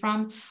choose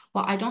from.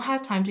 While I don't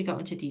have time to go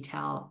into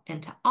detail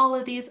into all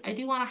of these, I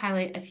do want to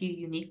highlight a few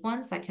unique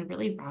ones that can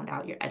really round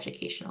out your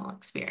educational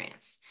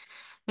experience.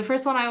 The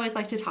first one I always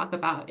like to talk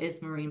about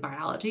is marine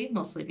biology,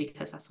 mostly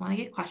because that's when I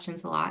get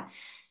questions a lot.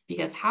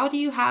 Because how do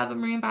you have a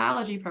marine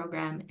biology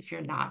program if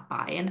you're not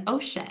by an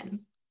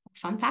ocean?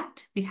 Fun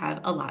fact, we have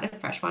a lot of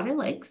freshwater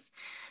lakes.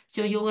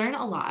 So you'll learn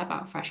a lot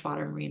about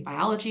freshwater marine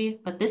biology,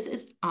 but this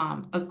is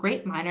a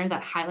great minor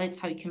that highlights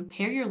how you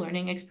compare your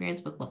learning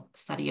experience with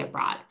study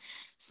abroad.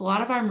 So a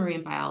lot of our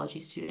marine biology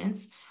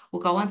students will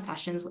go on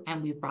sessions,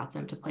 and we've brought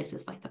them to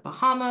places like the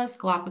Bahamas,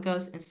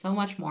 Galapagos, and so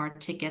much more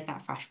to get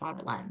that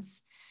freshwater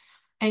lens.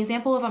 An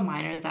example of a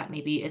minor that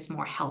maybe is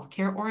more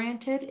healthcare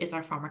oriented is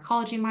our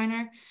pharmacology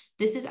minor.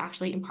 This is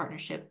actually in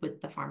partnership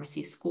with the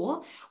pharmacy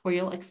school, where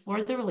you'll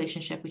explore the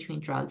relationship between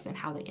drugs and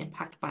how they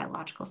impact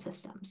biological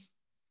systems.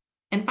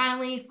 And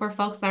finally, for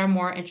folks that are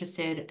more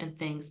interested in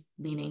things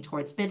leaning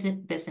towards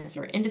business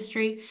or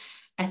industry,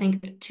 I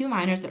think 2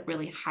 minors that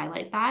really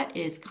highlight that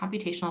is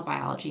computational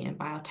biology and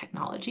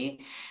biotechnology.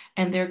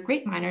 And they're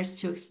great minors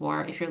to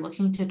explore if you're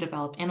looking to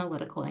develop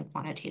analytical and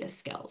quantitative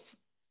skills.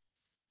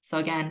 So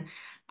again,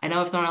 I know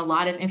I've thrown a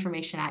lot of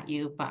information at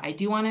you, but I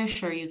do want to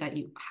assure you that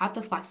you have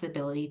the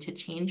flexibility to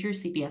change your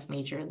CBS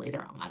major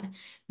later on.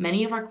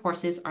 Many of our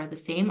courses are the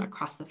same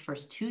across the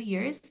first 2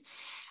 years.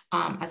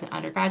 As an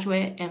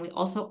undergraduate, and we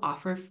also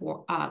offer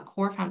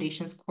core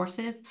foundations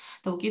courses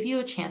that will give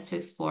you a chance to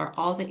explore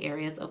all the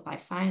areas of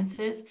life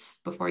sciences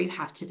before you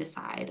have to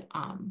decide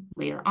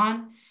later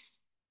on.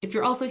 If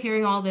you're also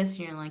hearing all this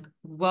and you're like,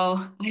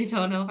 whoa, I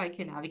don't know if I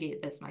can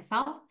navigate this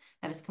myself,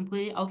 that is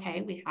completely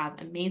okay. We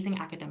have amazing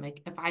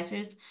academic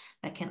advisors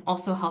that can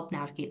also help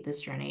navigate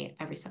this journey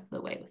every step of the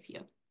way with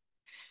you.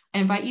 I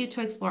invite you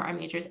to explore our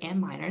majors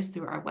and minors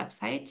through our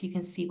website. You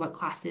can see what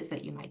classes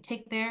that you might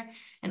take there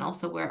and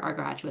also where our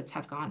graduates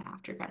have gone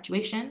after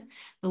graduation.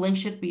 The link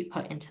should be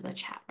put into the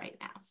chat right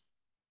now.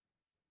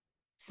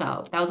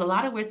 So that was a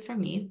lot of words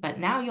from me, but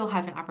now you'll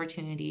have an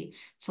opportunity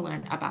to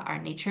learn about our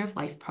Nature of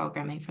Life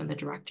programming from the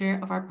director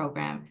of our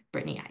program,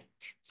 Brittany Ike.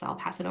 So I'll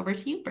pass it over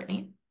to you,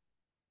 Brittany.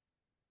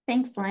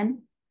 Thanks,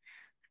 Lynn.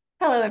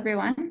 Hello,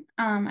 everyone.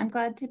 I'm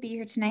glad to be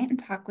here tonight and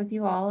talk with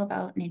you all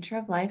about Nature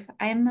of Life.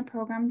 I am the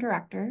program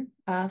director.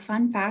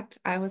 Fun fact,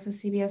 I was a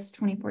CBS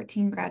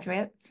 2014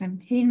 graduate, so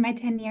I'm hitting my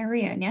 10-year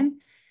reunion,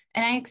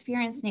 and I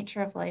experienced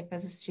Nature of Life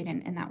as a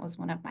student, and that was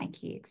one of my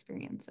key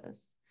experiences.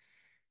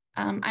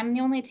 I'm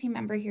the only team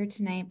member here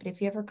tonight, but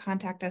if you ever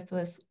contact us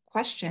with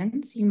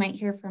questions, you might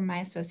hear from my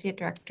associate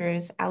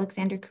directors,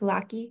 Alexander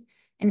Kulaki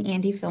and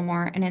Andy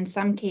Fillmore, and in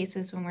some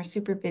cases, when we're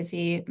super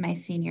busy, my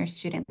senior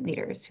student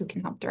leaders who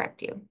can help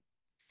direct you.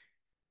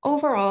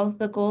 Overall,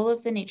 the goal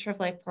of the Nature of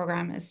Life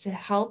program is to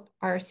help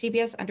our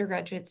CBS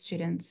undergraduate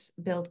students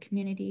build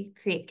community,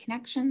 create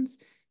connections,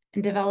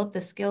 and develop the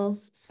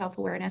skills,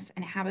 self-awareness,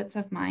 and habits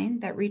of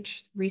mind that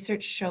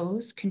research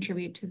shows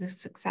contribute to the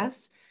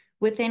success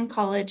within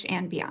college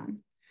and beyond.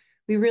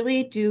 We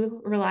really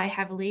do rely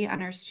heavily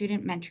on our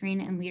student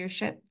mentoring and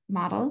leadership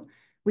model.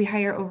 We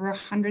hire over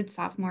 100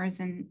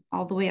 sophomores and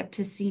all the way up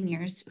to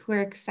seniors who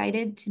are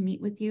excited to meet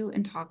with you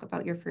and talk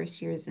about your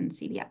first years in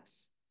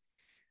CBS.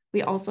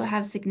 We also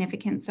have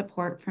significant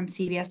support from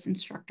CBS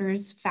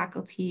instructors,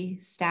 faculty,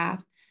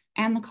 staff,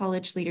 and the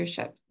college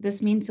leadership. This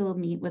means you'll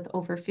meet with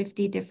over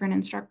 50 different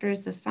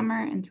instructors this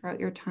summer and throughout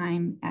your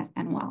time at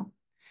NWell.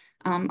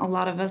 A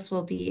lot of us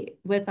will be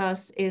with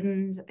us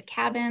in the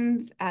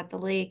cabins at the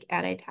lake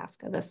at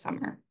Itasca this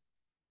summer.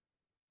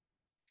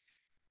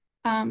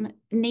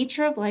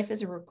 Nature of Life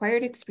is a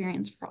required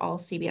experience for all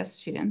CBS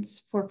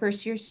students. For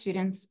first-year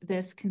students,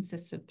 this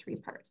consists of 3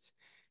 parts.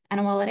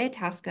 NWell at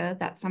Itasca,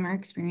 that summer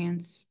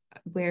experience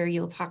where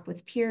you'll talk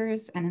with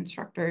peers and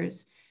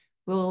instructors.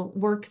 We'll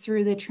work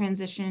through the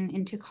transition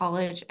into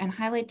college and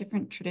highlight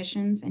different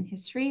traditions and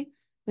history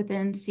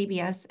within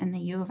CBS and the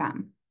U of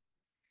M.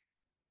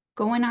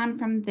 Going on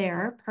from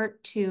there,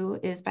 part 2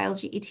 is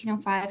Biology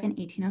 1805 and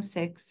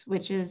 1806,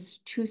 which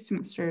is 2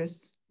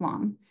 semesters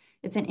long.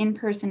 It's an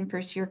in-person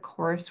first-year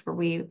course where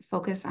we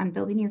focus on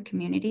building your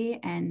community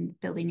and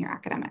building your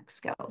academic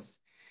skills.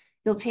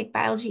 You'll take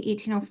Biology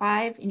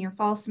 1805 in your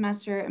fall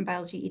semester and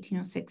Biology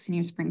 1806 in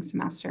your spring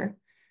semester.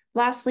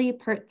 Lastly,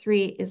 part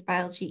 3 is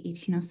Biology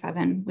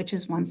 1807, which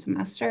is 1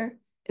 semester.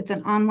 It's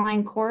an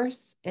online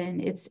course,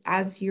 and it's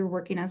as you're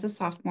working as a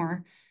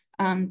sophomore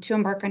to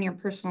embark on your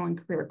personal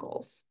and career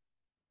goals.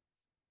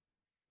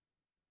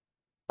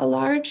 A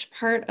large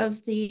part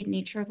of the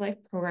Nature of Life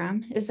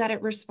program is that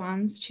it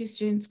responds to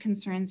students'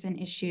 concerns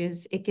and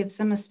issues. It gives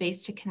them a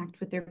space to connect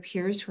with their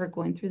peers who are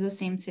going through those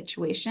same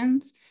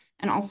situations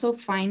and also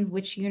find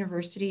which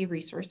university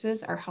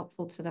resources are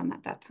helpful to them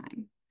at that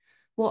time.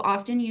 We'll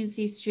often use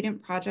these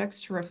student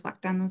projects to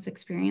reflect on those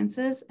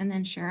experiences and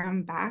then share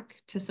them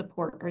back to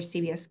support our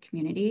CBS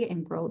community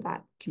and grow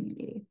that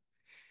community.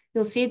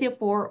 You'll see the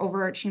 4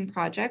 overarching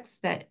projects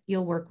that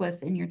you'll work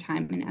with in your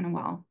time in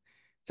NOL.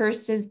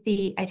 First is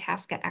the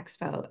Itasca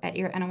Expo at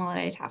your NOL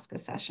at Itasca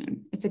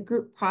session. It's a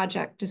group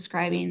project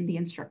describing the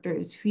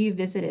instructors who you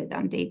visited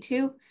on day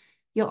 2.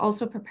 You'll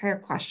also prepare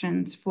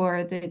questions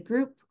for the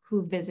group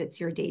who visits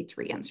your day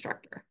 3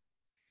 instructor.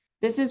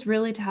 This is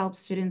really to help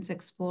students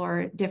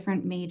explore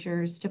different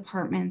majors,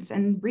 departments,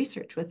 and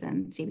research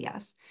within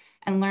CBS,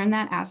 and learn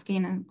that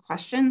asking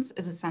questions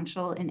is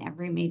essential in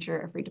every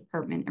major, every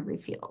department, every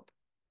field.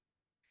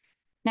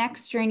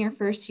 Next, during your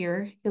first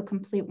year, you'll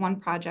complete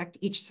 1 project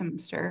each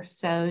semester.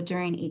 So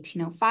during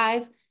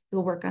 1805,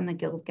 you'll work on the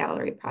Guild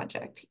Gallery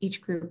project.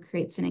 Each group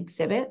creates an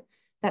exhibit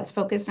that's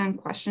focused on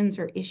questions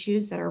or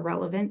issues that are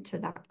relevant to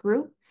that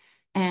group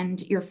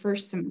and your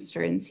first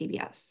semester in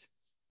CBS.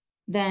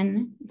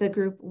 Then the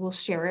group will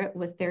share it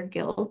with their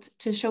guild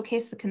to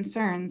showcase the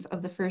concerns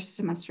of the first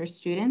semester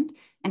student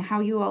and how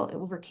you all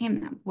overcame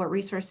them. What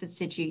resources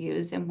did you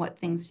use and what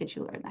things did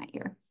you learn that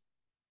year?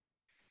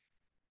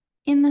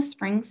 In the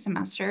spring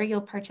semester,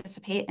 you'll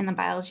participate in the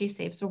Biology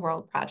Saves the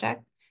World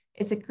project.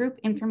 It's a group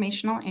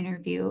informational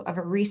interview of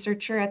a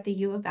researcher at the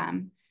U of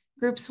M.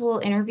 Groups will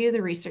interview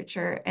the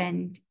researcher,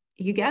 and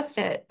you guessed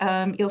it,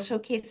 you'll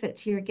showcase it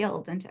to your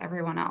guild and to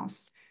everyone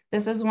else.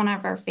 This is one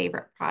of our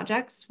favorite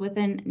projects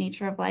within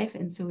Nature of Life,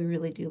 and so we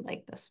really do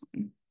like this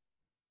one.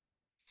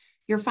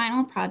 Your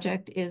final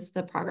project is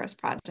the Progress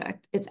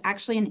Project. It's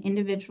actually an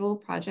individual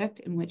project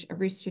in which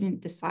every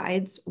student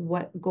decides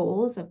what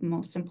goal is of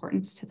most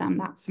importance to them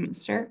that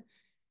semester.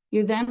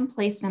 You're then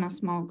placed in a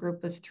small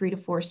group of 3 to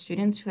 4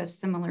 students who have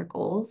similar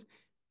goals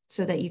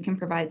so that you can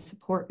provide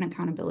support and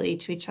accountability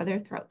to each other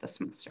throughout the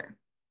semester.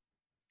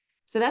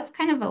 So that's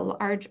kind of a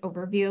large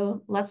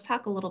overview. Let's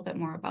talk a little bit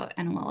more about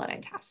NOL at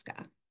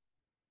Itasca.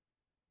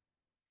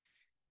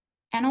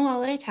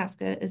 NOL at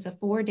Itasca is a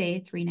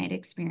 4-day, 3-night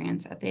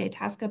experience at the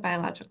Itasca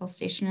Biological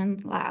Station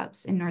and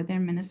Labs in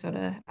northern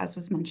Minnesota, as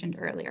was mentioned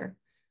earlier.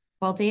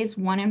 While days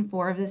 1 and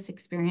 4 of this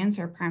experience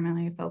are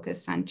primarily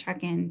focused on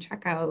check-in,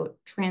 check-out,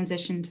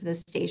 transition to the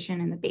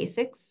station, and the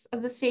basics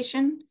of the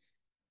station,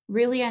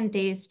 really on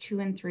days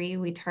 2 and 3,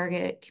 we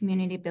target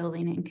community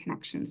building and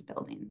connections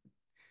building.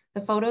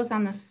 The photos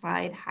on this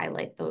slide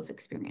highlight those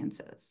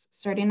experiences.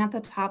 Starting at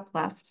the top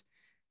left,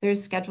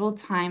 there's scheduled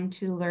time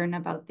to learn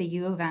about the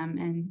U of M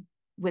and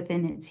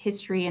within its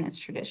history and its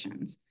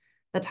traditions.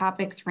 The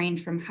topics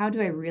range from how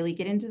do I really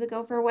get into the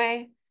Gopher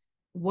Way?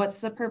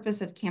 What's the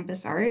purpose of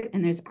campus art?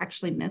 And there's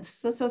actually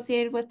myths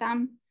associated with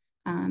them,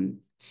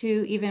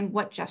 to even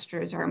what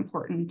gestures are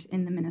important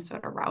in the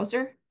Minnesota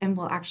Rouser, and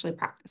we'll actually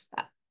practice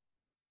that.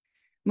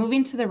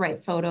 Moving to the right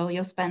photo,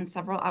 you'll spend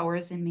several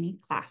hours in mini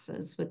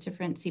classes with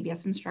different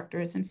CBS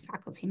instructors and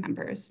faculty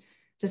members,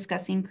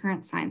 discussing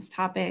current science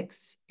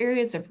topics,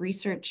 areas of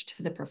research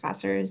to the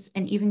professors,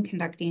 and even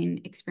conducting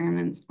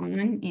experiments on,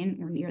 in,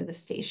 or near the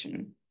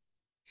station.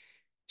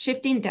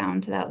 Shifting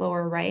down to that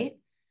lower right,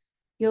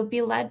 you'll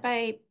be led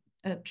by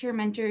a peer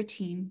mentor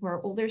team who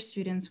are older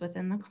students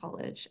within the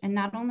college. And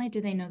not only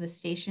do they know the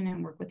station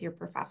and work with your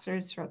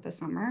professors throughout the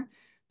summer,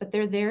 but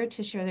they're there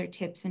to share their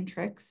tips and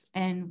tricks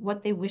and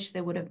what they wish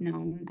they would have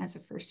known as a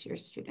first-year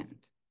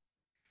student.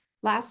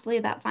 Lastly,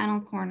 that final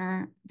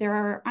corner, there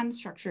are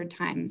unstructured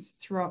times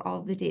throughout all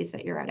of the days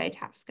that you're at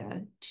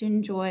Itasca to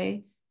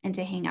enjoy and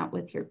to hang out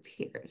with your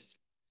peers.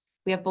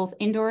 We have both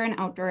indoor and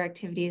outdoor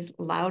activities,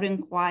 loud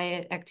and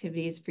quiet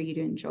activities for you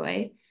to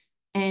enjoy.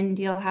 And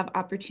you'll have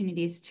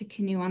opportunities to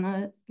canoe on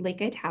the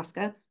Lake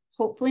Itasca,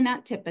 hopefully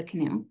not tip a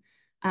canoe,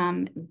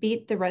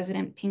 beat the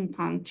resident ping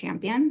pong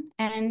champion,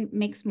 and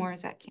make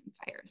s'mores at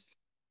campfires.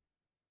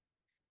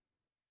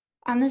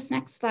 On this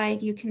next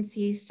slide, you can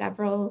see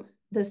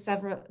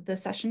the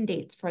session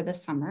dates for the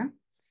summer.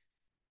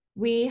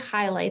 We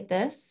highlight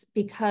this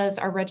because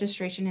our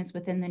registration is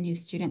within the new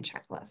student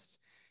checklist.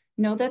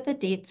 Know that the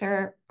dates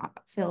are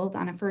filled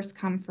on a first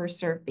come, first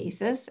served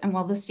basis. And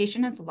while the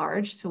station is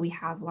large, so we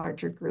have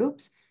larger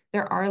groups,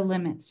 there are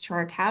limits to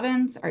our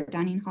cabins, our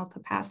dining hall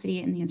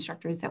capacity, and the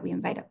instructors that we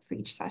invite up for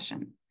each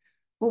session.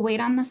 We'll wait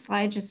on the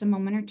slide just a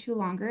moment or two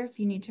longer if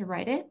you need to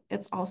write it.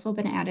 It's also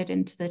been added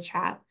into the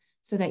chat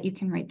so that you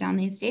can write down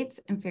these dates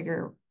and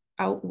figure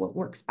out what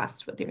works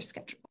best with your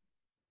schedule.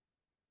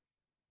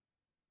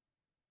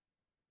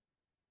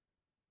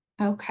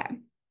 Okay,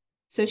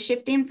 so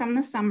shifting from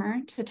the summer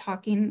to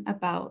talking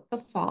about the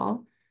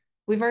fall,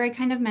 we've already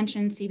kind of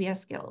mentioned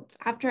CBS Guilds.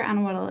 After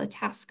NOL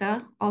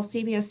Itasca, all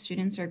CBS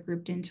students are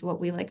grouped into what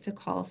we like to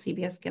call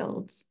CBS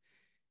Guilds.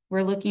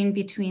 We're looking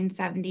between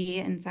 70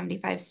 and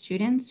 75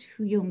 students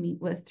who you'll meet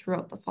with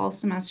throughout the fall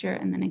semester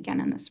and then again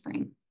in the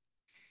spring.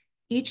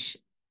 Each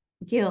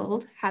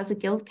guild has a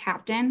guild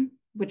captain,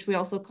 which we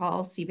also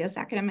call CBS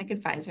academic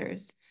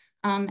advisors,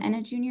 and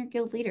a junior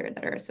guild leader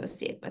that are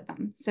associated with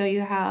them. So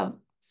you have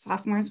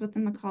sophomores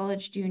within the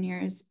college,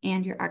 juniors,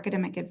 and your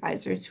academic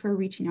advisors who are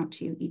reaching out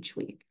to you each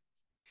week.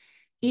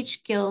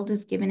 Each guild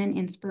is given an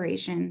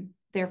inspiration.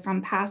 They're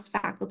from past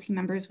faculty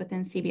members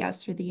within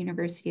CBS or the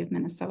University of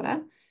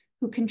Minnesota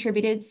who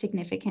contributed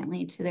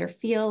significantly to their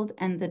field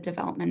and the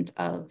development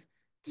of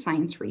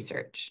science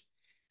research.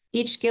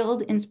 Each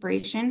guild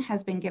inspiration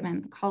has been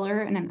given a color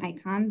and an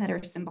icon that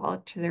are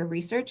symbolic to their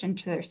research and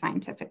to their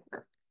scientific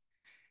work.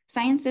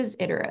 Science is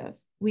iterative.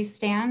 We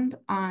stand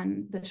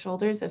on the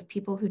shoulders of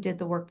people who did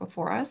the work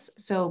before us,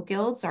 so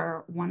guilds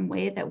are one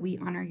way that we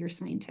honor your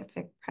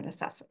scientific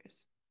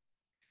predecessors.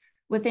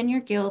 Within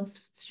your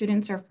guilds,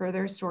 students are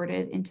further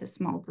sorted into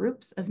small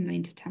groups of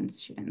 9 to 10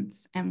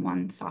 students and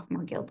one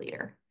sophomore guild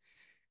leader.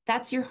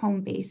 That's your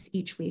home base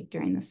each week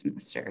during the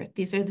semester.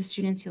 These are the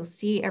students you'll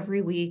see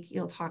every week.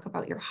 You'll talk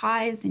about your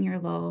highs and your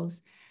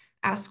lows,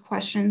 ask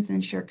questions,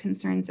 and share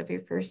concerns of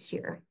your first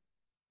year.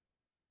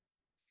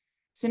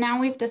 So now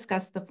we've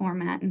discussed the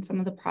format and some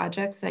of the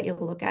projects that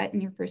you'll look at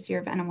in your first year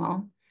of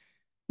NOL.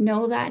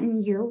 Know that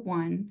in year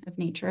 1 of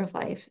Nature of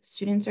Life,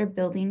 students are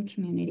building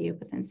community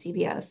within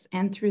CBS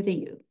and through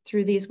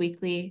these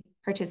weekly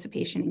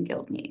participation in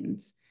guild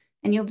meetings.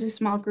 And you'll do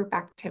small group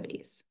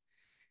activities.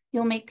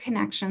 You'll make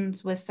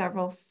connections with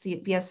several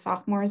CBS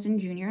sophomores and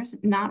juniors,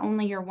 not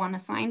only your one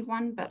assigned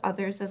one, but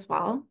others as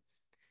well.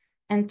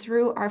 And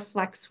through our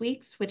flex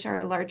weeks, which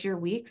are larger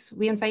weeks,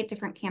 we invite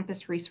different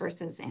campus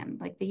resources in,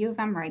 like the U of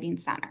M Writing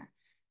Center,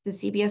 the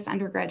CBS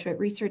Undergraduate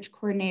Research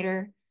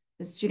Coordinator,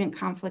 the Student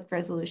Conflict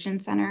Resolution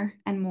Center,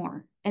 and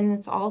more. And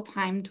it's all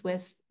timed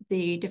with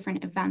the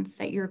different events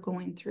that you're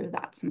going through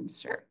that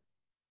semester.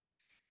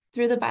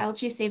 Through the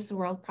Biology Saves the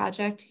World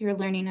project, you're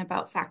learning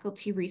about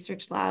faculty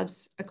research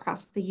labs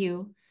across the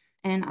U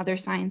and other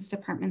science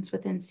departments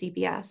within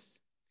CBS.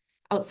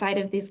 Outside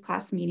of these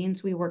class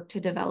meetings, we work to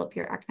develop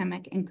your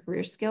academic and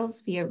career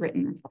skills via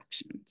written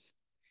reflections.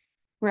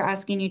 We're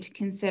asking you to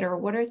consider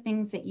what are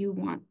things that you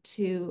want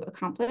to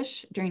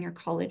accomplish during your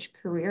college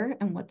career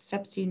and what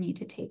steps you need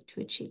to take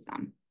to achieve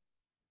them.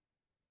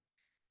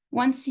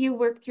 Once you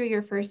work through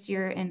your first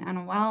year in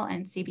NOL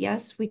and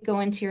CBS, we go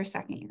into your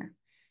second year.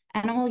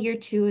 NOL year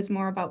 2 is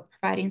more about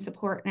providing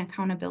support and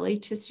accountability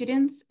to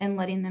students and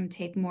letting them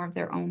take more of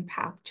their own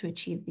path to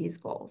achieve these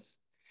goals.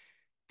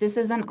 This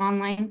is an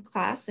online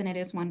class and it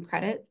is 1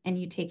 credit, and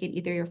you take it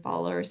either your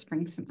fall or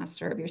spring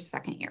semester of your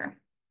second year.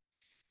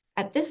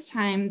 At this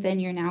time, then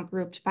you're now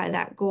grouped by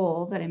that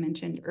goal that I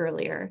mentioned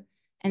earlier,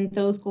 and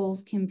those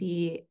goals can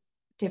be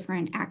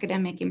different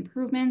academic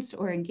improvements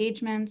or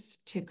engagements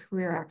to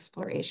career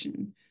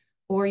exploration.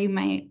 Or you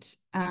might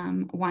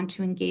want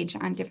to engage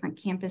on different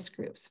campus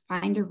groups,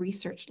 find a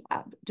research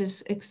lab,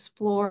 just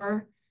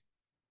explore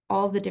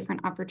all the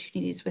different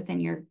opportunities within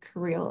your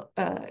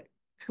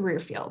career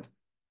field.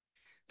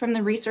 From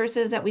the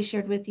resources that we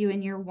shared with you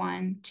in year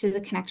 1 to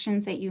the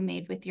connections that you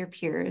made with your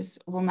peers,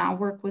 we'll now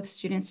work with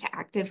students to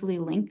actively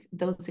link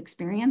those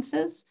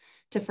experiences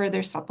to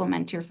further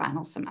supplement your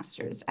final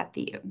semesters at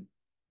the U.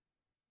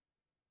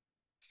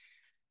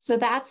 So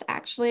that's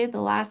actually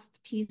the last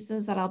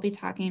pieces that I'll be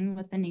talking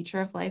with the Nature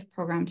of Life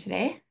program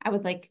today. I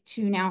would like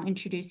to now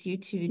introduce you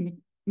to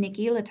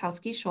Nikki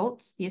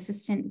Latowski-Schultz, the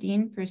Assistant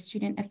Dean for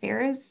Student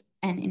Affairs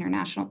and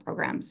International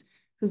Programs,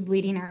 who's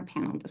leading our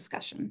panel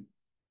discussion.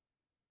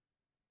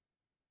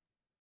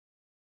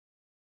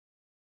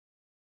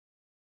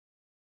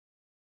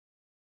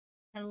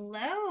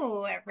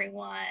 Hello,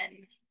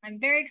 everyone. I'm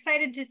very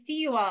excited to see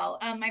you all.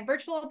 My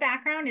virtual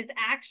background is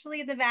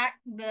actually the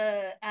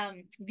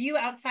view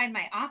outside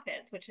my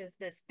office, which is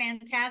this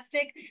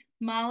fantastic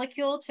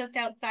molecule just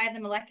outside the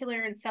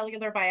molecular and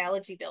cellular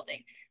biology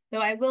building.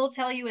 Though I will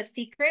tell you a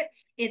secret,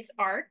 it's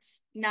art,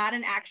 not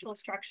an actual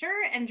structure,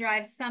 and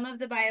drives some of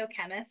the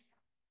biochemists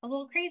a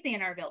little crazy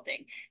in our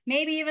building.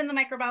 Maybe even the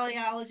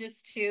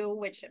microbiologists too,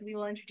 which we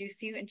will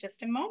introduce you in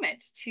just a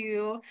moment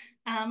to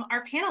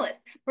our panelists.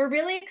 We're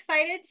really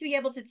excited to be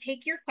able to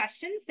take your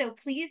questions, so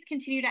please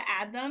continue to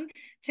add them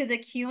to the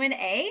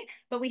Q&A,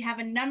 but we have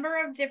a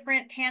number of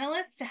different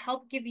panelists to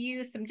help give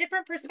you some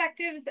different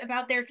perspectives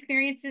about their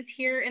experiences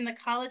here in the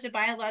College of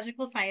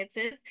Biological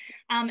Sciences.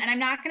 And I'm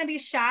not going to be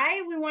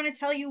shy. We want to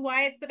tell you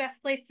why it's the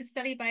best place to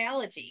study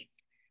biology.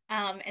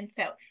 And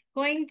so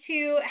going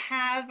to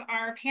have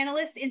our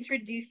panelists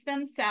introduce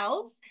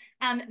themselves.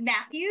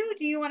 Matthew,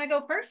 do you want to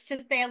go first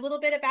to say a little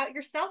bit about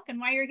yourself and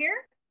why you're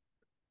here?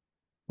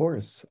 Of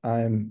course.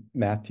 I'm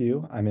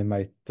Matthew. I'm in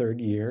my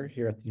 3rd year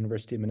here at the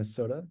University of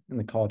Minnesota in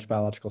the College of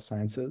Biological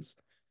Sciences.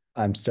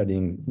 I'm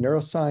studying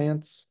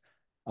neuroscience,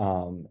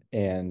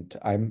 and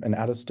I'm an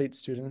out-of-state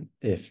student.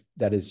 If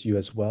that is you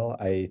as well,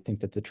 I think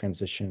that the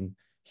transition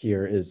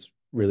here is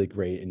really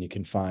great and you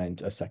can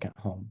find a second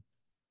home.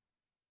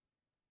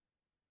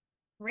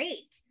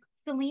 Great.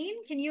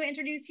 Celine, can you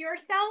introduce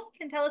yourself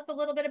and tell us a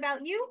little bit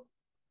about you?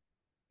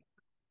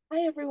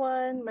 Hi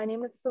everyone, my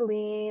name is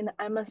Celine.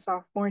 I'm a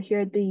sophomore here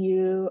at the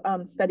U,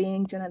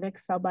 studying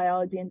genetics, cell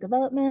biology, and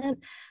development.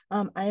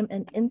 I am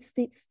an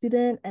in-state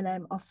student and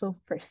I'm also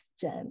first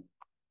gen.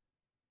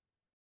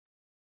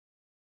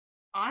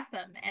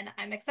 Awesome. And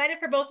I'm excited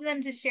for both of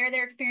them to share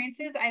their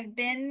experiences. I've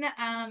been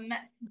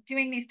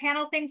doing these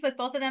panel things with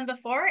both of them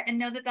before and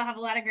know that they'll have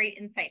a lot of great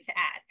insight to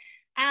add.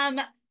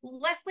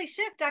 Leslie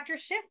Schiff, Dr.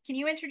 Schiff, can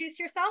you introduce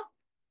yourself?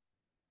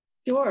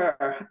 Sure.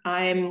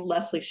 I'm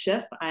Leslie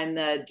Schiff. I'm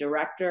the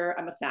director.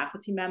 I'm a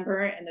faculty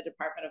member in the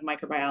Department of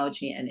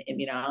Microbiology and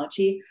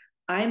Immunology.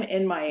 I'm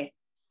in my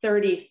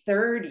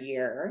 33rd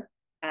year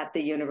at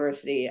the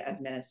University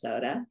of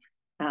Minnesota.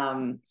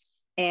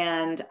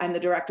 And I'm the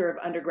director of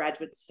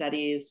undergraduate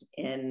studies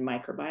in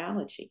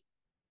microbiology.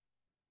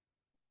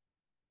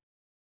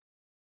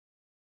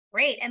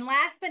 Great. And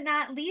last but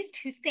not least,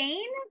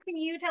 Hussein, can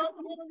you tell us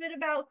a little bit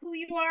about who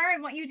you are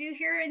and what you do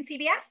here in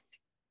CBS?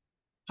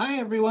 Hi,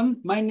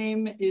 everyone. My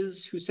name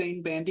is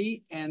Hussein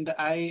Bandi, and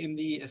I am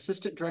the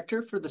Assistant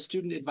Director for the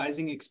Student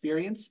Advising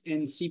Experience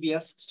in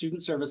CBS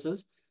Student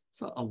Services.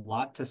 So a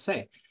lot to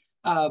say.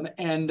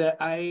 And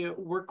I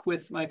work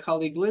with my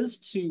colleague Liz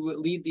to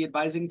lead the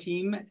advising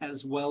team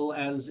as well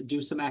as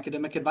do some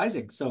academic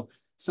advising. So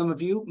some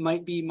of you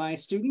might be my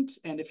student,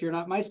 and if you're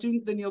not my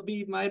student, then you'll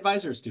be my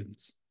advisor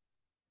students.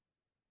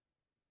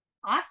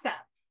 Awesome.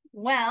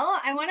 Well,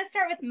 I want to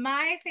start with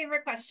my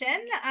favorite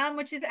question,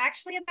 which is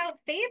actually about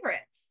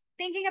favorites.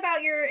 Thinking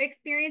about your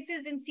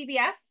experiences in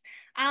CBS,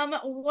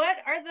 what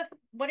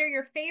are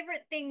your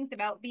favorite things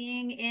about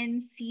being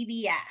in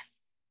CBS?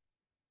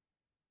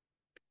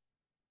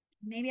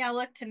 Maybe I'll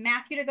look to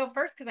Matthew to go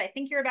first because I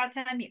think you're about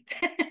to unmute.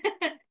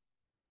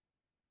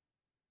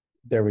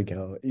 There we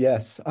go.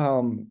 Yes.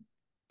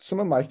 Some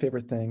of my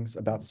favorite things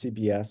about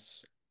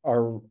CBS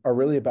are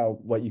really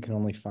about what you can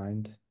only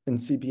find in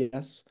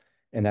CBS,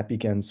 and that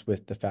begins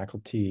with the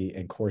faculty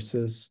and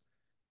courses.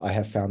 I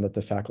have found that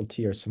the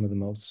faculty are some of the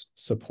most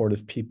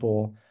supportive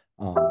people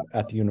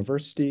at the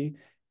university,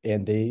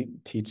 and they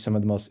teach some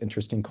of the most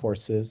interesting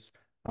courses,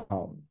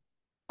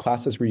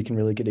 classes where you can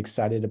really get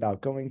excited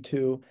about going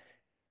to,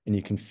 and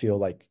you can feel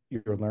like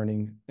you're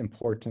learning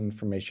important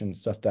information,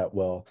 stuff that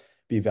will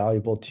be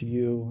valuable to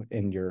you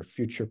in your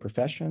future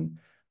profession,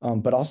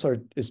 but also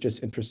is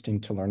just interesting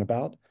to learn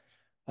about.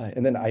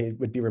 And then I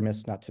would be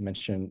remiss not to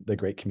mention the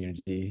great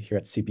community here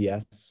at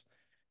CBS.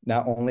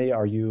 Not only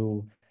are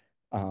you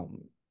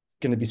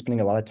going to be spending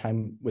a lot of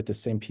time with the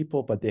same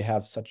people, but they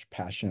have such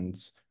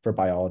passions for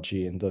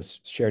biology, and those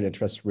shared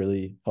interests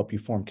really help you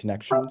form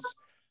connections.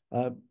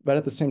 But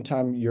at the same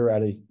time, you're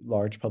at a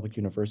large public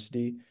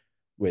university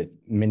with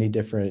many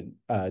different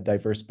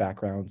diverse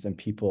backgrounds and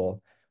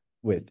people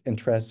with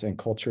interests and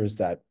cultures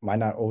that might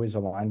not always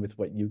align with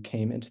what you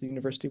came into the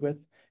university with.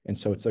 And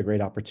so it's a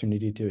great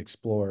opportunity to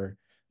explore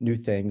new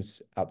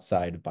things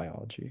outside of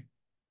biology.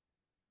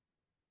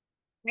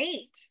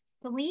 Great.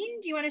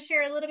 Celine, do you want to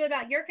share a little bit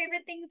about your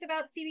favorite things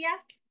about CBS?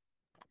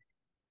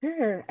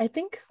 Sure. I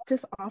think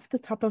just off the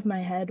top of my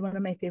head, one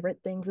of my favorite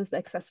things is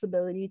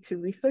accessibility to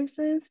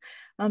resources.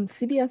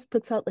 CBS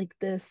puts out like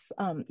this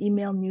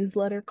email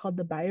newsletter called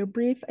the Bio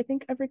Brief, I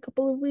think every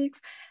couple of weeks.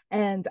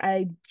 And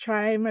I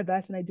try my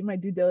best and I do my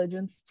due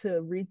diligence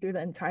to read through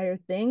the entire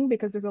thing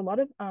because there's a lot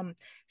of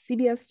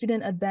CBS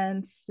student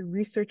events,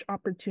 research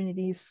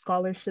opportunities,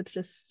 scholarships,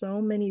 just so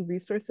many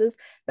resources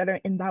that are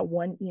in that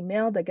one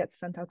email that gets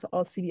sent out to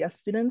all CBS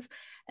students.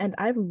 And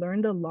I've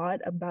learned a lot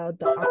about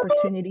the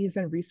opportunities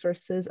and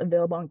resources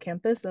available on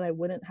campus that I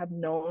wouldn't have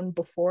known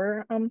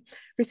before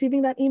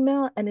receiving that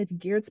email. And it's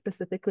geared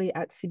specifically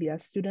at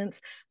CBS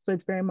students. So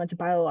it's very much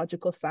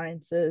biological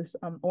sciences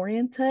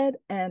oriented.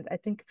 And I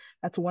think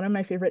that's one of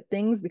my favorite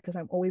things because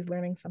I'm always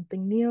learning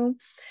something new.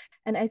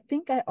 And I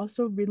think I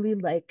also really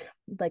like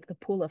the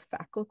pool of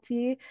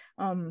faculty.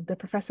 The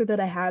professor that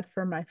I had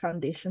for my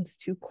Foundations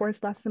 2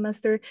 course last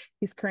semester,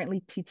 he's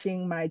currently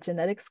teaching my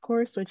genetics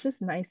course. So it's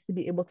just nice to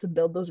be able to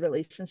build those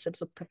relationships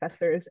with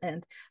professors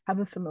and have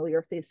a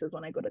familiar faces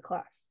when I go to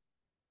class.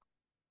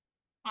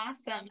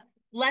 Awesome.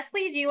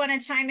 Leslie, do you want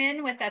to chime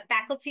in with a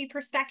faculty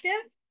perspective?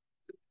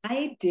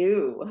 I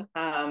do.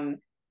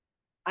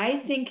 I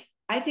think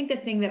the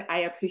thing that I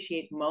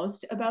appreciate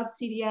most about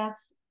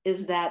CBS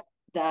is that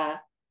the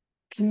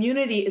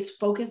community is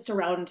focused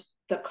around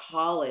the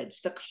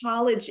college. The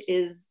college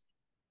is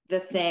the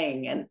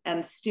thing,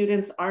 and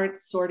students aren't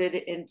sorted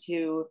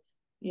into,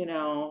 we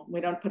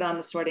don't put on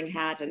the sorting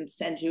hat and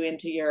send you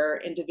into your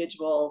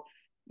individual,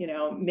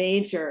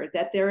 major.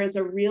 That there is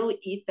a real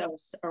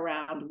ethos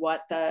around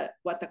what the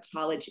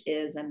college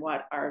is and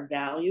what our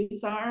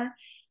values are.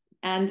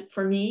 And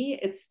for me,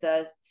 it's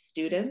the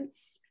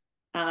students.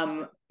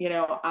 I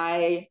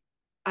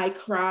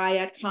cry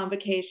at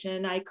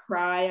convocation, I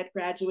cry at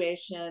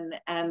graduation,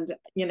 and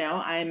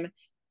I'm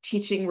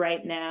teaching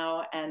right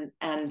now, and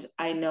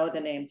I know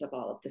the names of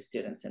all of the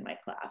students in my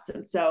class.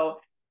 And so,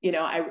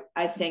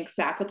 I think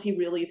faculty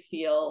really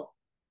feel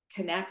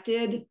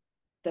connected.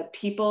 The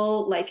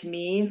people like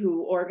me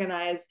who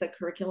organize the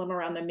curriculum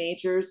around the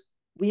majors,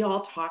 we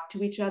all talk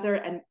to each other,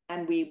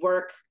 and we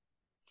work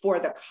for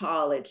the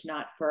college,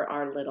 not for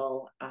our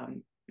little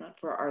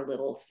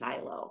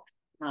silo.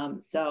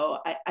 So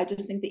I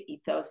just think the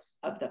ethos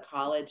of the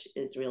college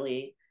is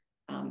really,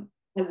 I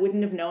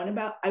wouldn't have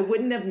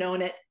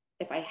known it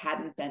if I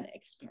hadn't been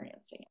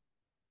experiencing it.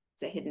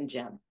 It's a hidden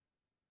gem.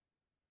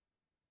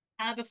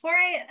 Before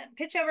I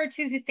pitch over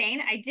to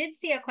Hussein, I did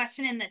see a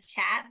question in the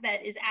chat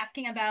that is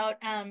asking about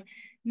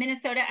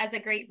Minnesota as a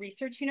great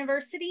research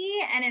university,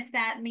 and if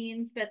that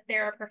means that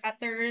there are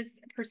professors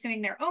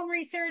pursuing their own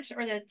research,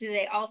 or that do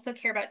they also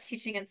care about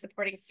teaching and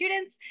supporting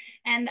students.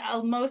 And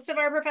most of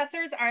our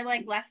professors are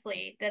like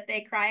Leslie, that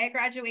they cry at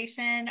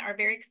graduation, are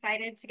very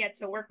excited to get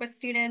to work with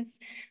students,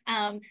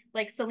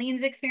 like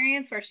Celine's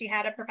experience, where she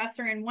had a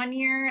professor in one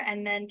year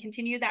and then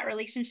continued that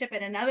relationship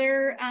in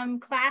another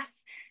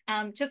class.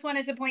 Just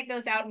wanted to point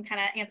those out and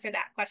kind of answer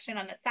that question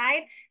on the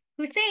side.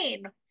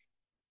 Hussein,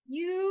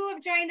 you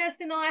have joined us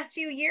in the last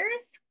few years.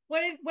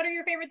 What are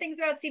your favorite things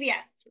about CBS?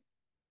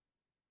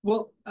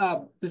 Well,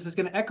 this is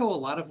going to echo a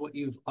lot of what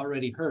you've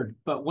already heard,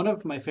 but one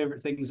of my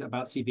favorite things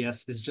about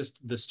CBS is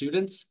just the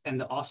students and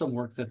the awesome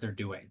work that they're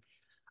doing.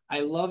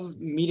 I love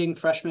meeting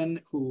freshmen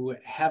who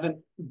haven't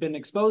been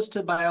exposed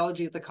to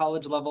biology at the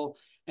college level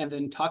and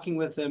then talking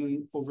with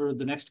them over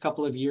the next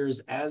couple of years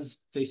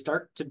as they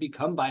start to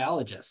become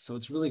biologists. So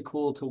it's really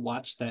cool to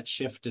watch that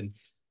shift in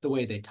the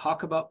way they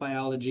talk about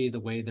biology, the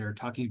way they're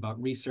talking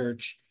about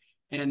research,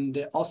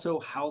 and also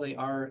how they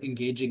are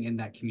engaging in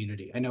that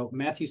community. I know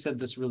Matthew said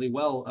this really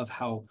well of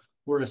how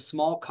we're a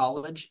small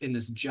college in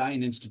this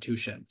giant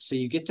institution. So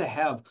you get to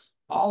have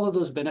all of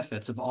those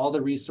benefits of all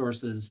the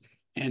resources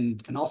and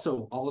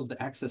also all of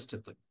the access to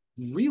the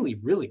really,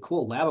 really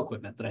cool lab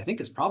equipment that I think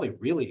is probably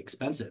really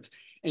expensive.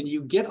 And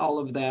you get all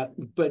of that,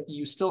 but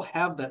you still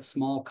have that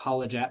small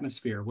college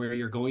atmosphere where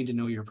you're going to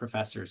know your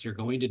professors. You're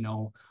going to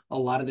know a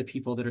lot of the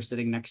people that are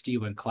sitting next to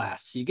you in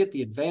class. So you get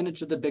the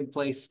advantage of the big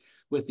place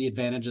with the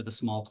advantage of the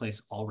small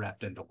place all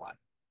wrapped into one.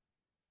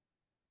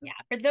 Yeah,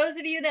 for those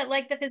of you that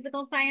like the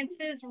physical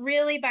sciences,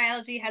 really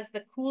biology has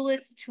the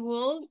coolest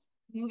tools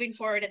moving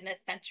forward in this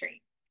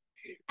century.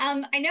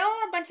 I know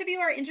a bunch of you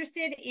are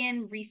interested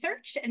in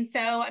research, and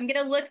so I'm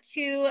going to look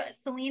to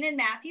Celine and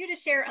Matthew to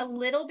share a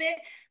little bit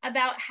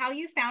about how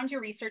you found your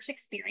research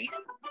experience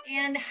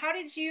and how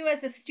did you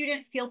as a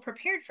student feel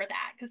prepared for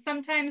that? Because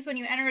sometimes when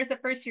you enter as a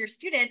first-year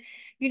student,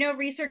 you know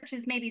research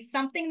is maybe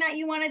something that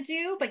you want to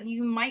do, but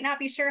you might not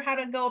be sure how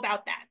to go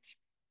about that.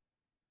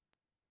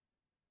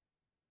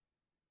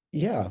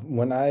 Yeah,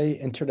 when I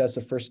entered as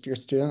a first year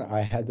student,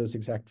 I had those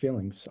exact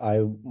feelings.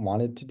 I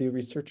wanted to do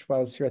research while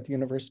I was here at the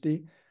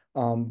university,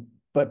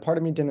 but part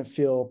of me didn't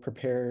feel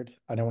prepared.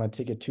 I didn't want to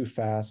take it too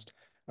fast.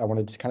 I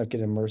wanted to kind of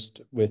get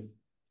immersed with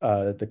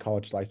the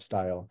college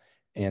lifestyle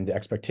and the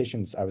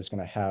expectations I was going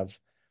to have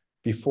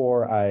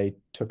before I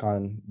took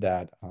on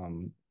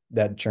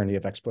that journey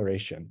of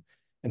exploration.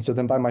 And so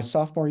then by my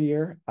sophomore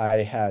year, I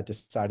had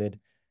decided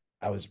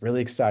I was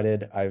really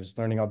excited. I was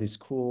learning all these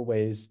cool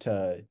ways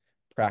to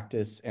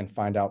practice and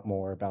find out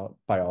more about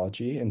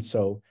biology. And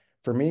so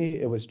for me,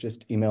 it was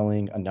just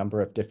emailing a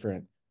number of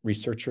different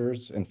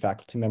researchers and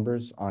faculty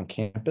members on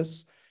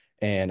campus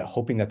and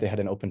hoping that they had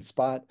an open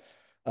spot.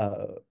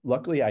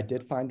 Luckily, I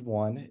did find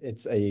one.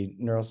 It's a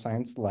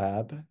neuroscience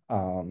lab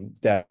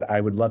that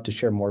I would love to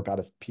share more about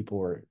if people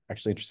were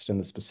actually interested in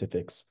the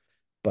specifics.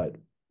 But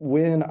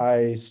when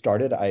I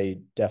started, I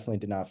definitely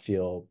did not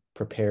feel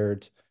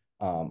prepared.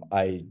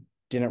 I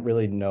didn't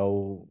really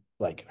know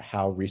like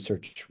how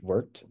research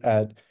worked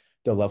at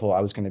the level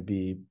I was going to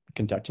be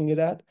conducting it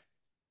at.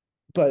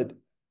 But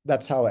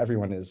that's how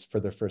everyone is for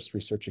their first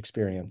research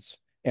experience.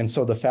 And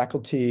so the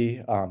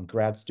faculty,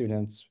 grad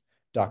students,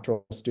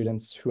 doctoral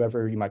students,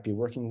 whoever you might be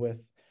working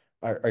with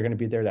are going to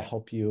be there to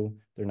help you.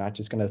 They're not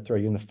just going to throw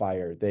you in the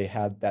fire. They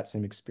had that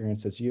same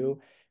experience as you,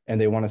 and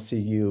they want to see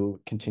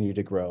you continue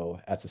to grow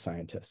as a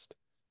scientist.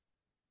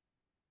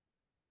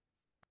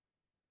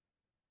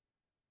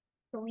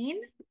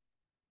 Celine?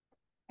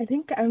 I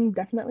think I'm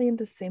definitely in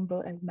the same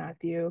boat as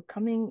Matthew.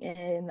 Coming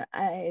in,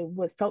 I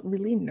was felt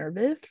really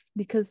nervous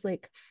because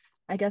like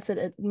I guess at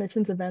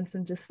admissions events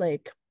and just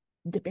like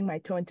dipping my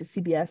toe into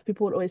CBS,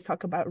 people would always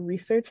talk about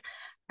research.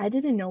 I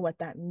didn't know what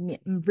that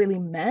really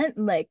meant,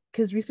 like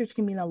because research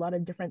can mean a lot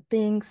of different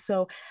things.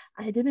 So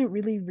I didn't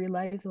really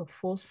realize the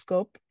full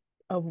scope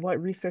of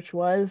what research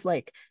was,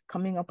 like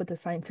coming up with a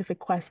scientific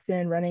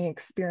question, running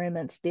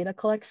experiments, data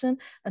collection,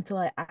 until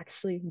I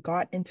actually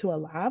got into a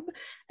lab.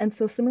 And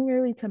so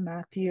similarly to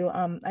Matthew,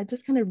 I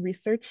just kind of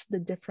researched the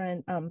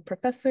different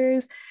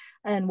professors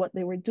and what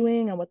they were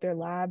doing and what their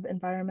lab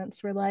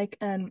environments were like.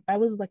 And I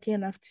was lucky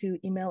enough to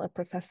email a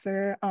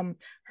professor.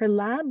 Her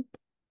lab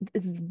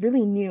is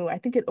really new. I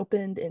think it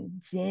opened in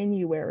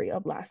January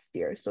of last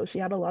year. So she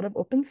had a lot of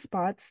open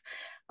spots.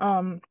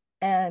 Um,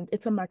 and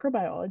it's a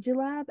microbiology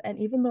lab. And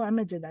even though I'm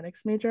a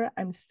genetics major,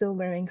 I'm still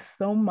learning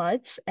so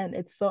much. And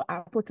it's so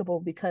applicable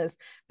because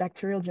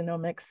bacterial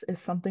genomics is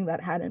something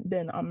that hadn't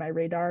been on my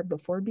radar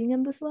before being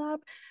in this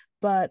lab.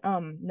 But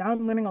now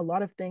I'm learning a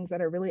lot of things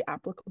that are really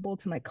applicable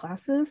to my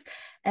classes.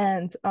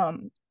 And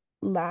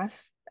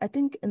I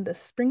think in the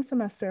spring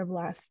semester of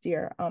last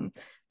year,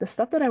 the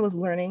stuff that I was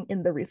learning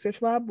in the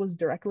research lab was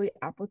directly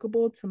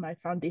applicable to my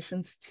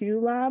Foundations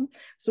 2 lab.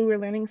 So we were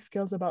learning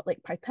skills about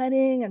like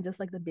pipetting and just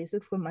like the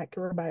basics of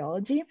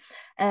microbiology.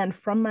 And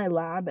from my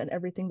lab and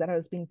everything that I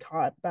was being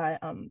taught by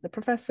the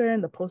professor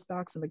and the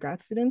postdocs and the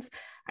grad students,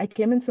 I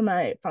came into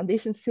my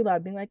Foundations 2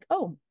 lab being like,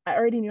 oh, I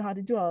already knew how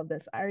to do all of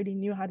this. I already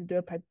knew how to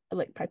do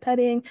like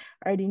pipetting.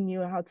 I already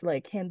knew how to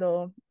like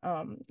handle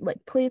like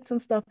plates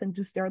and stuff and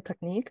do sterile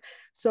technique.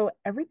 So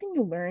everything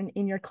you learn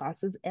in your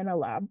classes in a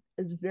lab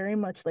is very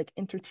much like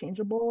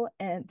interchangeable,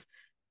 and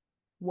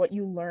what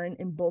you learn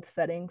in both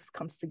settings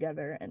comes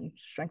together and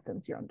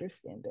strengthens your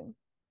understanding.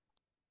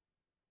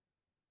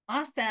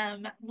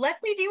 Awesome.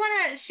 Leslie, do you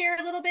want to share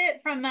a little bit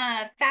from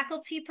a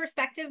faculty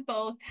perspective,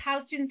 both how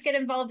students get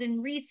involved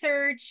in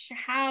research,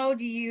 how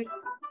do you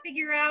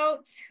figure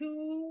out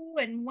who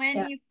and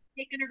when you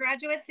take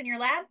undergraduates in your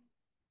lab?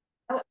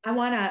 I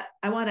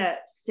wanna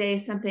say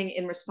something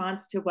in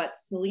response to what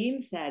Celine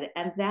said,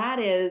 and that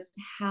is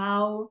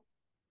how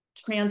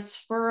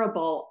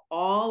transferable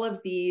all of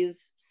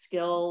these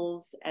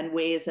skills and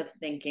ways of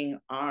thinking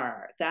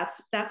are.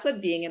 That's what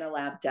being in a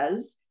lab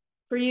does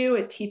for you.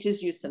 It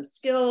teaches you some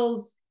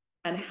skills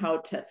and how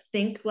to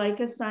think like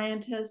a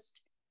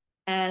scientist.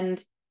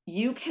 And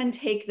you can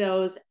take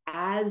those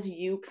as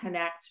you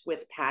connect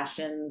with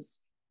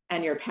passions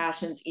and your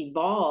passions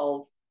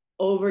evolve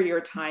over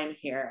your time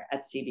here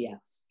at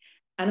CBS.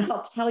 And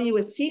I'll tell you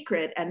a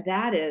secret, and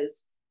that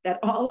is that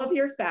all of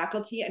your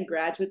faculty and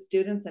graduate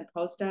students and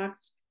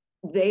postdocs,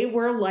 they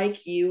were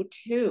like you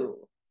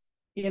too.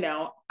 You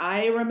know,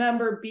 I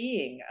remember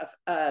being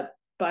a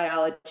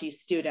biology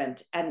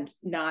student and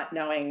not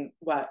knowing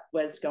what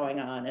was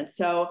going on. And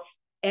so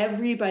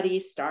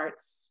everybody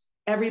starts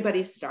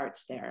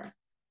there.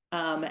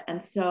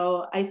 And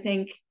so I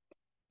think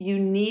you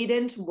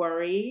needn't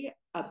worry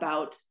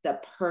about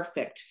the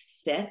perfect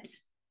fit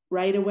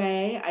right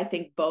away. I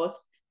think both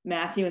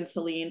Matthew and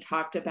Celine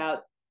talked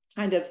about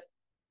kind of,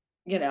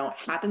 you know,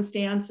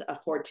 happenstance, a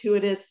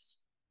fortuitous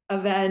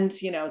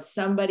event, you know,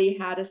 somebody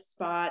had a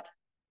spot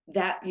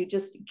that you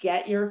just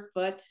get your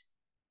foot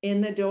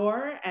in the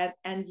door,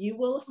 and you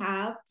will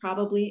have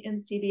probably in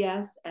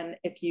CBS, and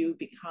if you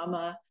become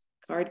a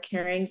card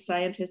carrying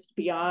scientist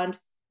beyond,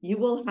 you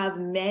will have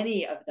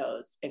many of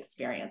those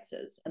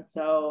experiences. And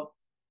so,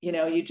 you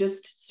know, you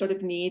just sort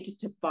of need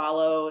to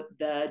follow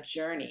the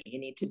journey. You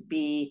need to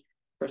be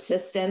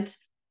persistent.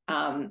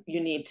 You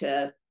need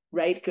to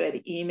write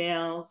good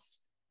emails,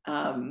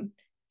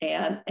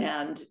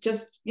 and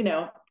just, you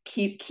know,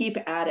 keep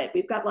at it.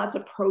 We've got lots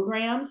of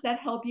programs that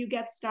help you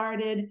get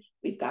started.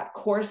 We've got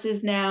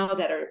courses now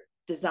that are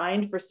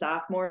designed for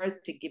sophomores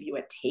to give you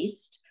a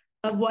taste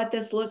of what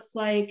this looks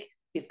like.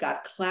 We've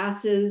got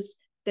classes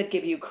that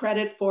give you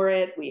credit for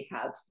it. We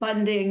have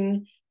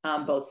funding,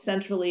 both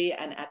centrally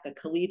and at the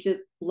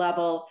collegiate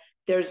level.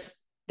 There's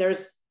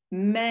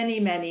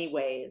many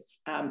ways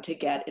to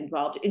get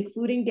involved,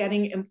 including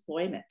getting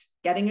employment,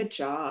 getting a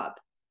job,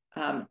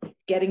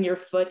 getting your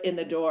foot in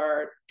the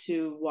door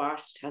to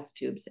wash test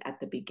tubes at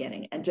the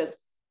beginning, and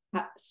just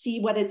see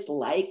what it's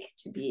like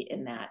to be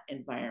in that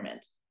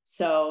environment.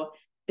 So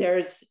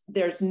there's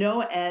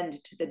no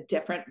end to the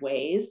different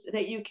ways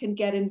that you can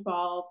get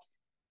involved.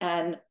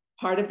 And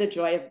part of the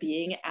joy of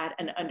being at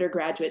an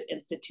undergraduate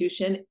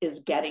institution is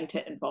getting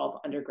to involve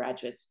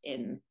undergraduates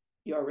in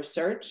your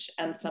research.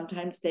 And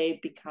sometimes they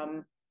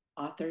become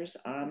authors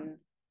on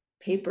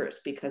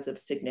papers because of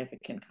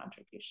significant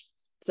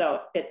contributions.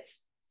 So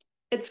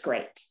it's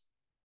great.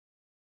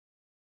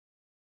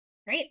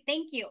 Great,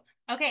 thank you.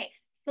 Okay,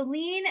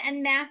 Celine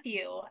and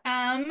Matthew,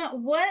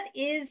 what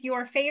is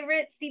your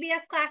favorite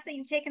CBS class that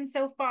you've taken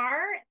so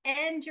far,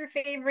 and your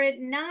favorite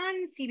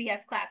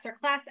non-CBS class or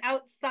class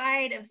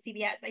outside of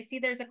CBS? I see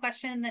there's a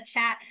question in the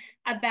chat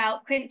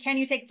about can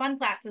you take fun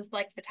classes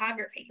like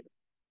photography?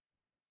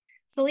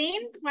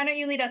 Celine, why don't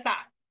you lead us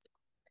off?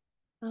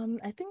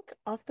 I think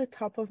off the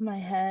top of my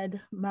head,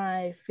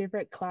 my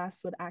favorite class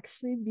would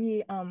actually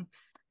be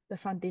the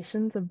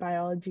Foundations of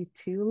Biology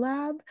 2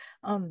 lab.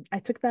 I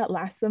took that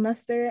last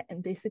semester,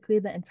 and basically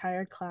the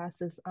entire class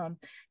is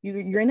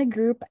you're in a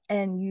group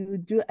and you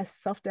do a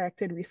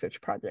self-directed research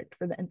project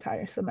for the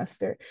entire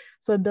semester.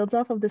 So it builds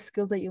off of the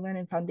skills that you learn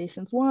in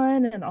Foundations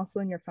 1 and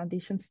also in your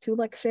Foundations 2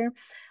 lecture.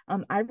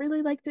 I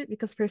really liked it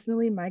because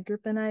personally, my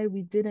group and I,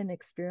 we did an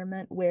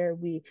experiment where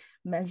we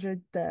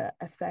measured the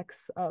effects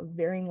of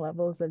varying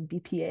levels of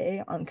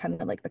BPA on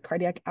kind of like the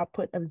cardiac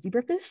output of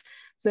zebrafish.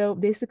 So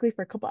basically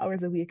for a couple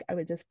hours a week, I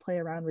would just play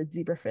around with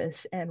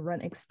zebrafish and run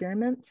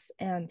experiments.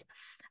 And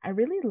I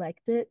really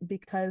liked it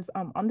because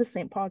on the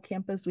St. Paul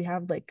campus, we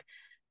have like,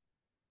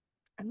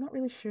 I'm not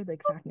really sure the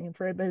exact name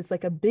for it, but it's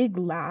like a big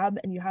lab,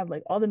 and you have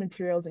like all the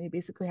materials, and you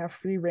basically have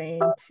free reign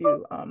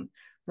to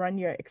run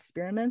your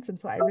experiments. And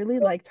so I really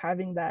liked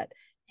having that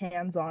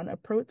hands-on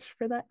approach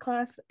for that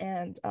class.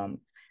 And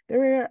there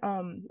were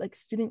like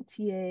student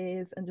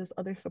TAs and just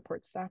other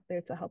support staff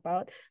there to help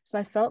out. So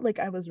I felt like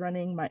I was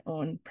running my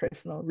own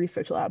personal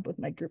research lab with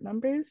my group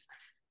members.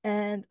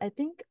 And I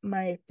think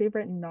my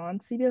favorite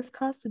non-CBS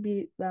class would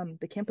be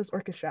the campus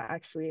orchestra,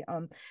 actually.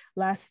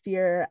 Last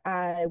year,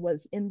 I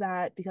was in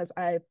that because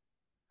I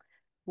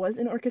was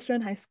in orchestra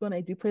in high school and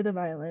I do play the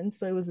violin.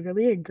 So it was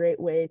really a great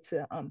way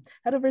to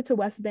head over to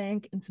West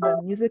Bank into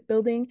the music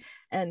building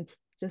and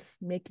just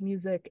make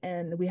music.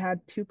 And we had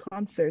 2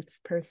 concerts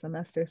per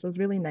semester. So it was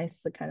really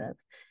nice to kind of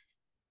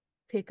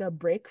take a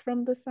break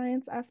from the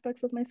science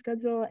aspects of my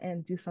schedule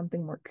and do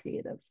something more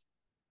creative.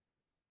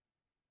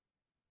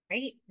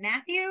 Great.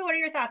 Matthew, what are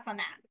your thoughts on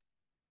that?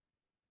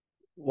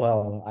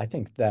 Well, I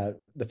think that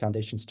the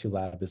Foundations 2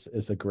 lab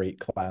is a great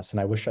class, and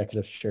I wish I could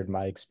have shared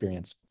my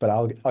experience, but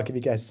I'll give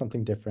you guys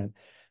something different.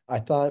 I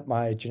thought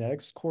my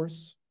genetics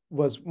course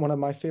was one of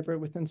my favorite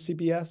within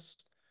CBS.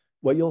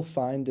 What you'll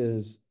find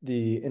is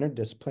the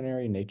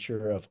interdisciplinary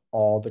nature of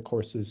all the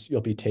courses you'll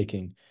be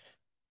taking.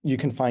 You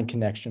can find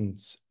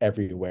connections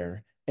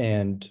everywhere.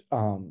 And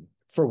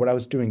for what I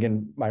was doing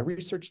in my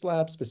research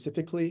lab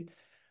specifically,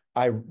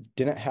 I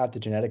didn't have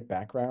the genetic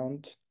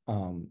background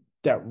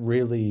that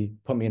really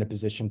put me in a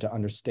position to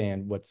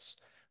understand what's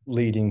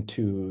leading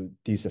to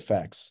these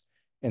effects.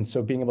 And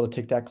so being able to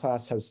take that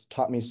class has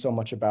taught me so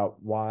much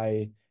about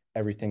why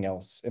everything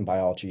else in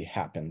biology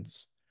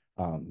happens.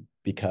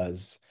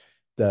 Because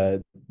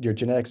your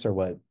genetics are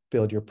what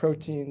build your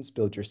proteins,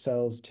 build your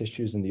cells,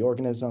 tissues in the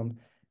organism.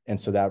 And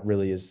so that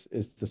really is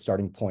the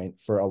starting point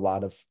for a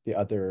lot of the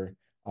other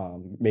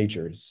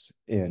majors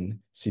in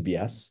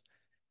CBS.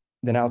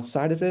 Then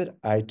outside of it,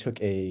 I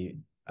took a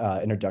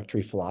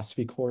introductory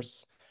philosophy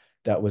course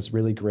that was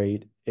really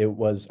great. It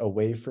was a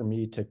way for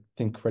me to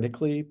think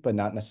critically, but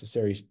not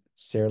necessarily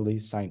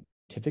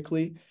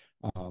scientifically,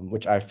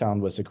 which I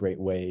found was a great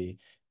way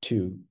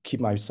to keep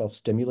myself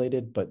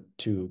stimulated, but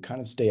to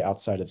kind of stay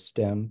outside of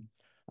STEM.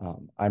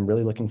 I'm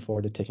really looking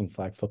forward to taking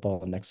flag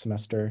football next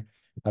semester.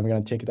 I'm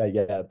going to take that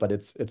yet, but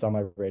it's on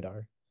my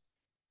radar.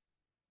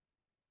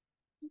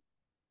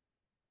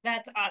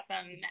 That's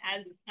awesome.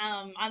 As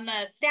on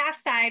the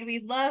staff side, we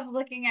love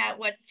looking at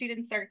what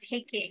students are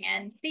taking.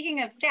 And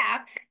speaking of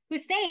staff,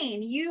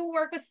 Hussein, you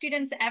work with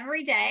students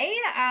every day,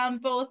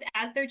 both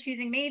as they're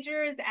choosing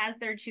majors, as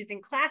they're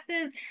choosing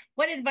classes.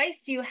 What advice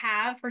do you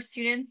have for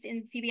students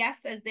in CBS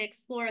as they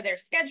explore their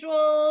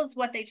schedules,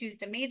 what they choose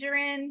to major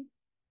in?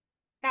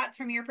 Thoughts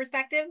from your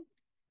perspective?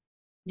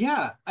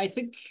 Yeah, I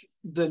think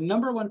the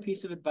number one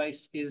piece of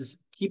advice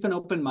is keep an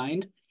open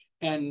mind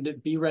and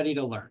be ready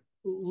to learn.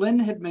 Lynn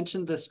had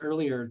mentioned this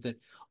earlier that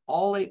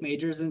all 8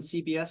 majors in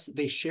CBS,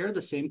 they share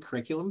the same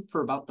curriculum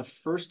for about the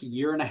first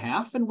year and a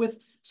half, and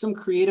with some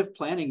creative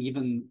planning,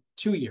 even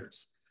 2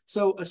 years.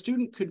 So a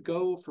student could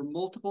go for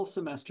multiple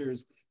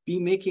semesters, be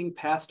making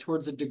path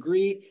towards a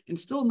degree, and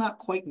still not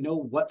quite know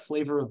what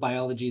flavor of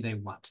biology they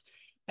want.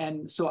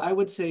 And so I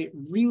would say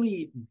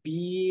really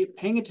be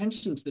paying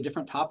attention to the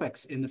different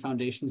topics in the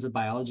foundations of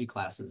biology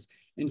classes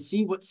and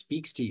see what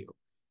speaks to you.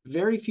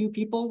 Very few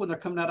people, when they're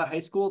coming out of high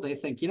school, they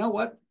think, you know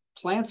what,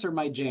 plants are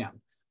my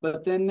jam.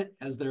 But then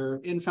as they're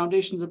in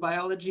foundations of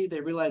biology, they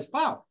realize,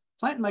 wow,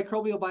 plant and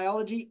microbial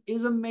biology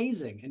is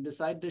amazing, and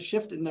decide to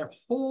shift, and their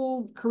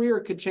whole career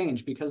could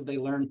change because they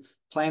learn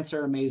plants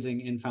are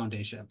amazing in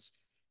foundations.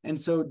 And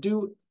so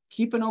do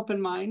keep an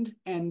open mind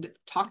and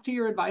talk to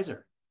your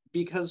advisor,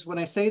 because when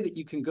I say that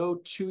you can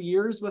go 2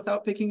 years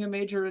without picking a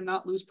major and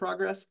not lose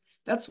progress,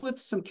 that's with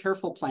some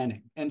careful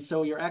planning. And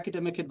so your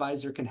academic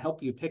advisor can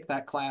help you pick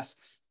that class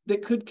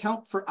that could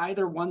count for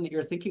either one that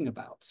you're thinking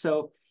about.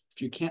 So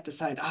if you can't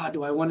decide,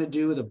 do I want to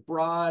do the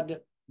broad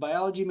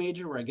biology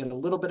major where I get a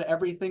little bit of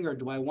everything, or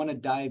do I want to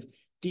dive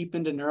deep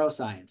into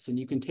neuroscience? And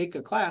you can take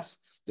a class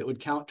that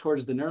would count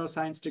towards the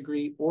neuroscience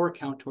degree or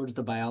count towards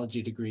the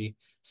biology degree.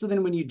 So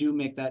then when you do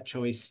make that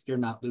choice, you're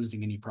not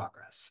losing any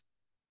progress.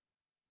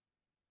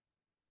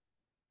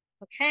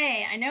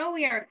 Okay, I know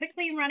we are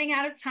quickly running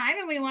out of time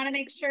and we want to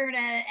make sure to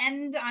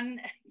end on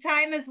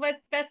time as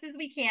best as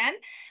we can.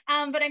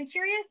 But I'm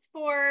curious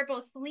for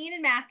both Celine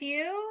and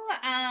Matthew,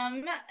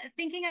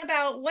 thinking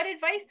about what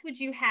advice would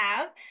you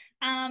have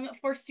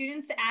for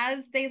students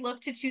as they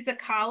look to choose a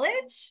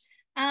college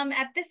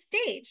at this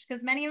stage?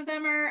 Because many of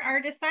them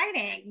are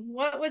deciding.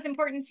 What was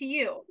important to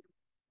you?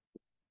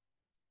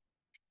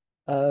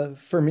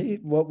 For me,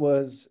 what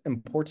was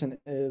important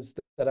is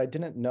that I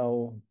didn't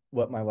know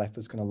what my life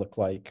was going to look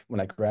like when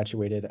I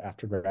graduated,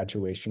 after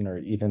graduation, or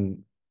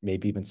even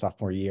maybe even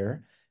sophomore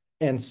year.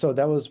 And so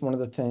that was one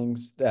of the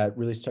things that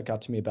really stuck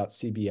out to me about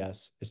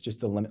CBS, is just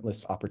the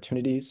limitless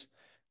opportunities.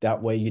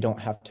 That way you don't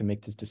have to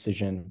make this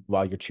decision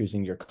while you're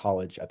choosing your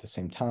college at the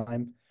same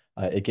time.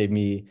 It gave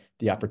me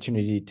the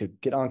opportunity to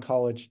get on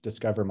college,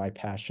 discover my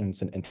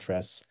passions and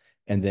interests,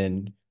 and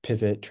then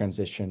pivot,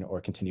 transition,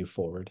 or continue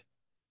forward.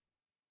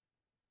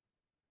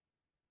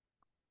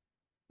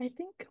 I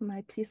think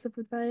my piece of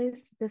advice,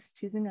 just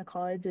choosing a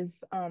college, is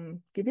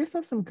give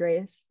yourself some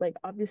grace. Like,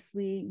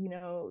 obviously,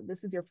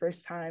 this is your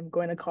first time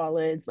going to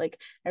college, like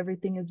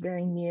everything is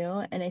very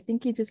new. And I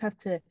think you just have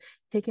to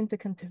take into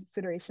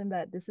consideration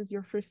that this is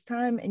your first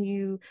time, and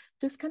you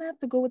just kind of have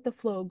to go with the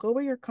flow, go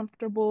where you're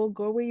comfortable,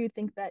 go where you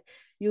think that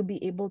you'll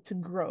be able to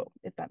grow,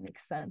 if that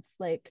makes sense.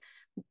 Like,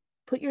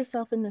 put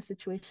yourself in a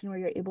situation where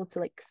you're able to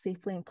like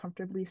safely and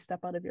comfortably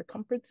step out of your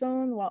comfort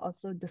zone while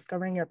also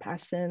discovering your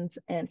passions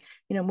and,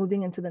 you know,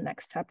 moving into the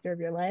next chapter of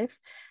your life.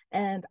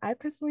 And I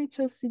personally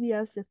chose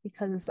CBS just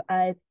because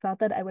I thought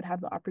that I would have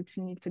the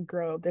opportunity to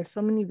grow. There's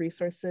so many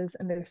resources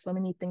and there's so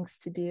many things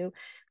to do.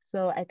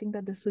 So I think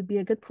that this would be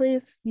a good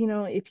place, you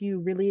know, if you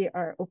really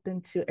are open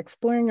to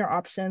exploring your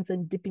options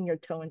and dipping your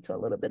toe into a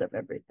little bit of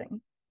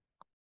everything.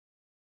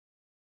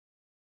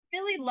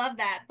 Really love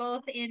that,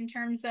 both in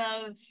terms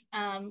of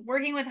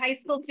working with high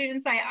school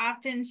students. I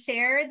often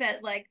share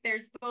that like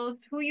there's both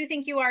who you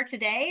think you are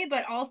today,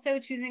 but also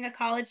choosing a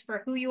college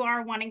for who you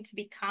are wanting to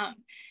become.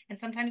 And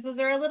sometimes those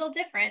are a little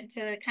different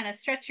to kind of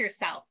stretch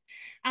yourself.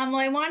 Well,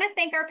 I want to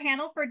thank our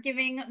panel for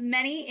giving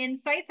many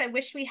insights. I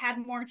wish we had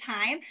more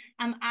time.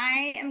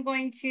 I am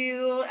going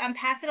to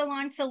pass it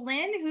along to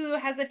Lynn, who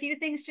has a few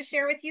things to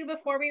share with you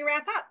before we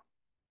wrap up.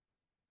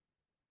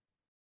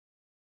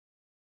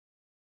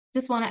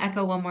 Just want to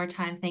echo one more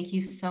time, thank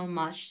you so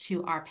much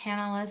to our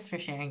panelists for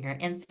sharing your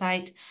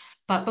insight.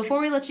 But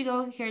before we let you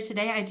go here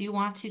today, I do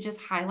want to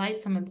just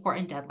highlight some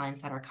important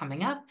deadlines that are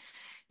coming up.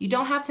 You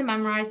don't have to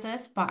memorize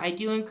this, but I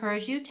do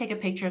encourage you take a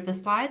picture of the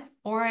slides,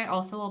 or I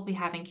also will be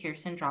having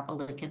Kirsten drop a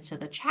link into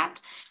the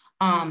chat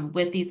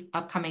with these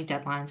upcoming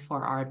deadlines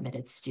for our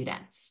admitted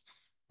students.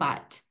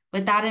 But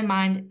with that in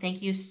mind,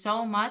 thank you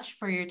so much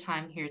for your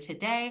time here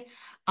today.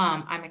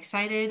 I'm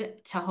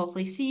excited to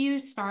hopefully see you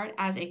start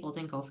as a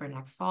Golden Gopher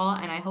next fall,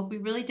 and I hope we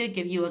really did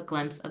give you a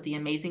glimpse of the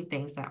amazing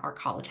things that our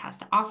college has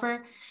to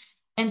offer.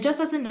 And just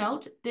as a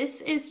note, this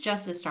is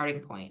just a starting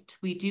point.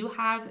 We do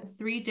have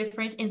 3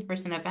 different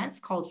in-person events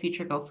called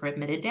Future Gopher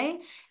Admitted Day,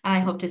 and I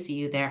hope to see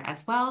you there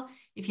as well.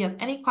 If you have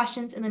any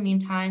questions in the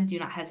meantime, do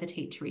not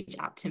hesitate to reach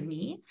out to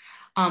me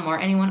or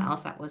anyone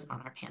else that was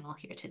on our panel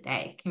here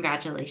today.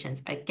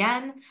 Congratulations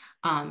again,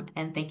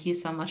 and thank you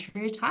so much for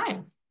your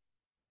time.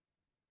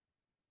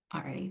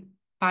 Alrighty,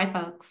 bye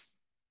folks.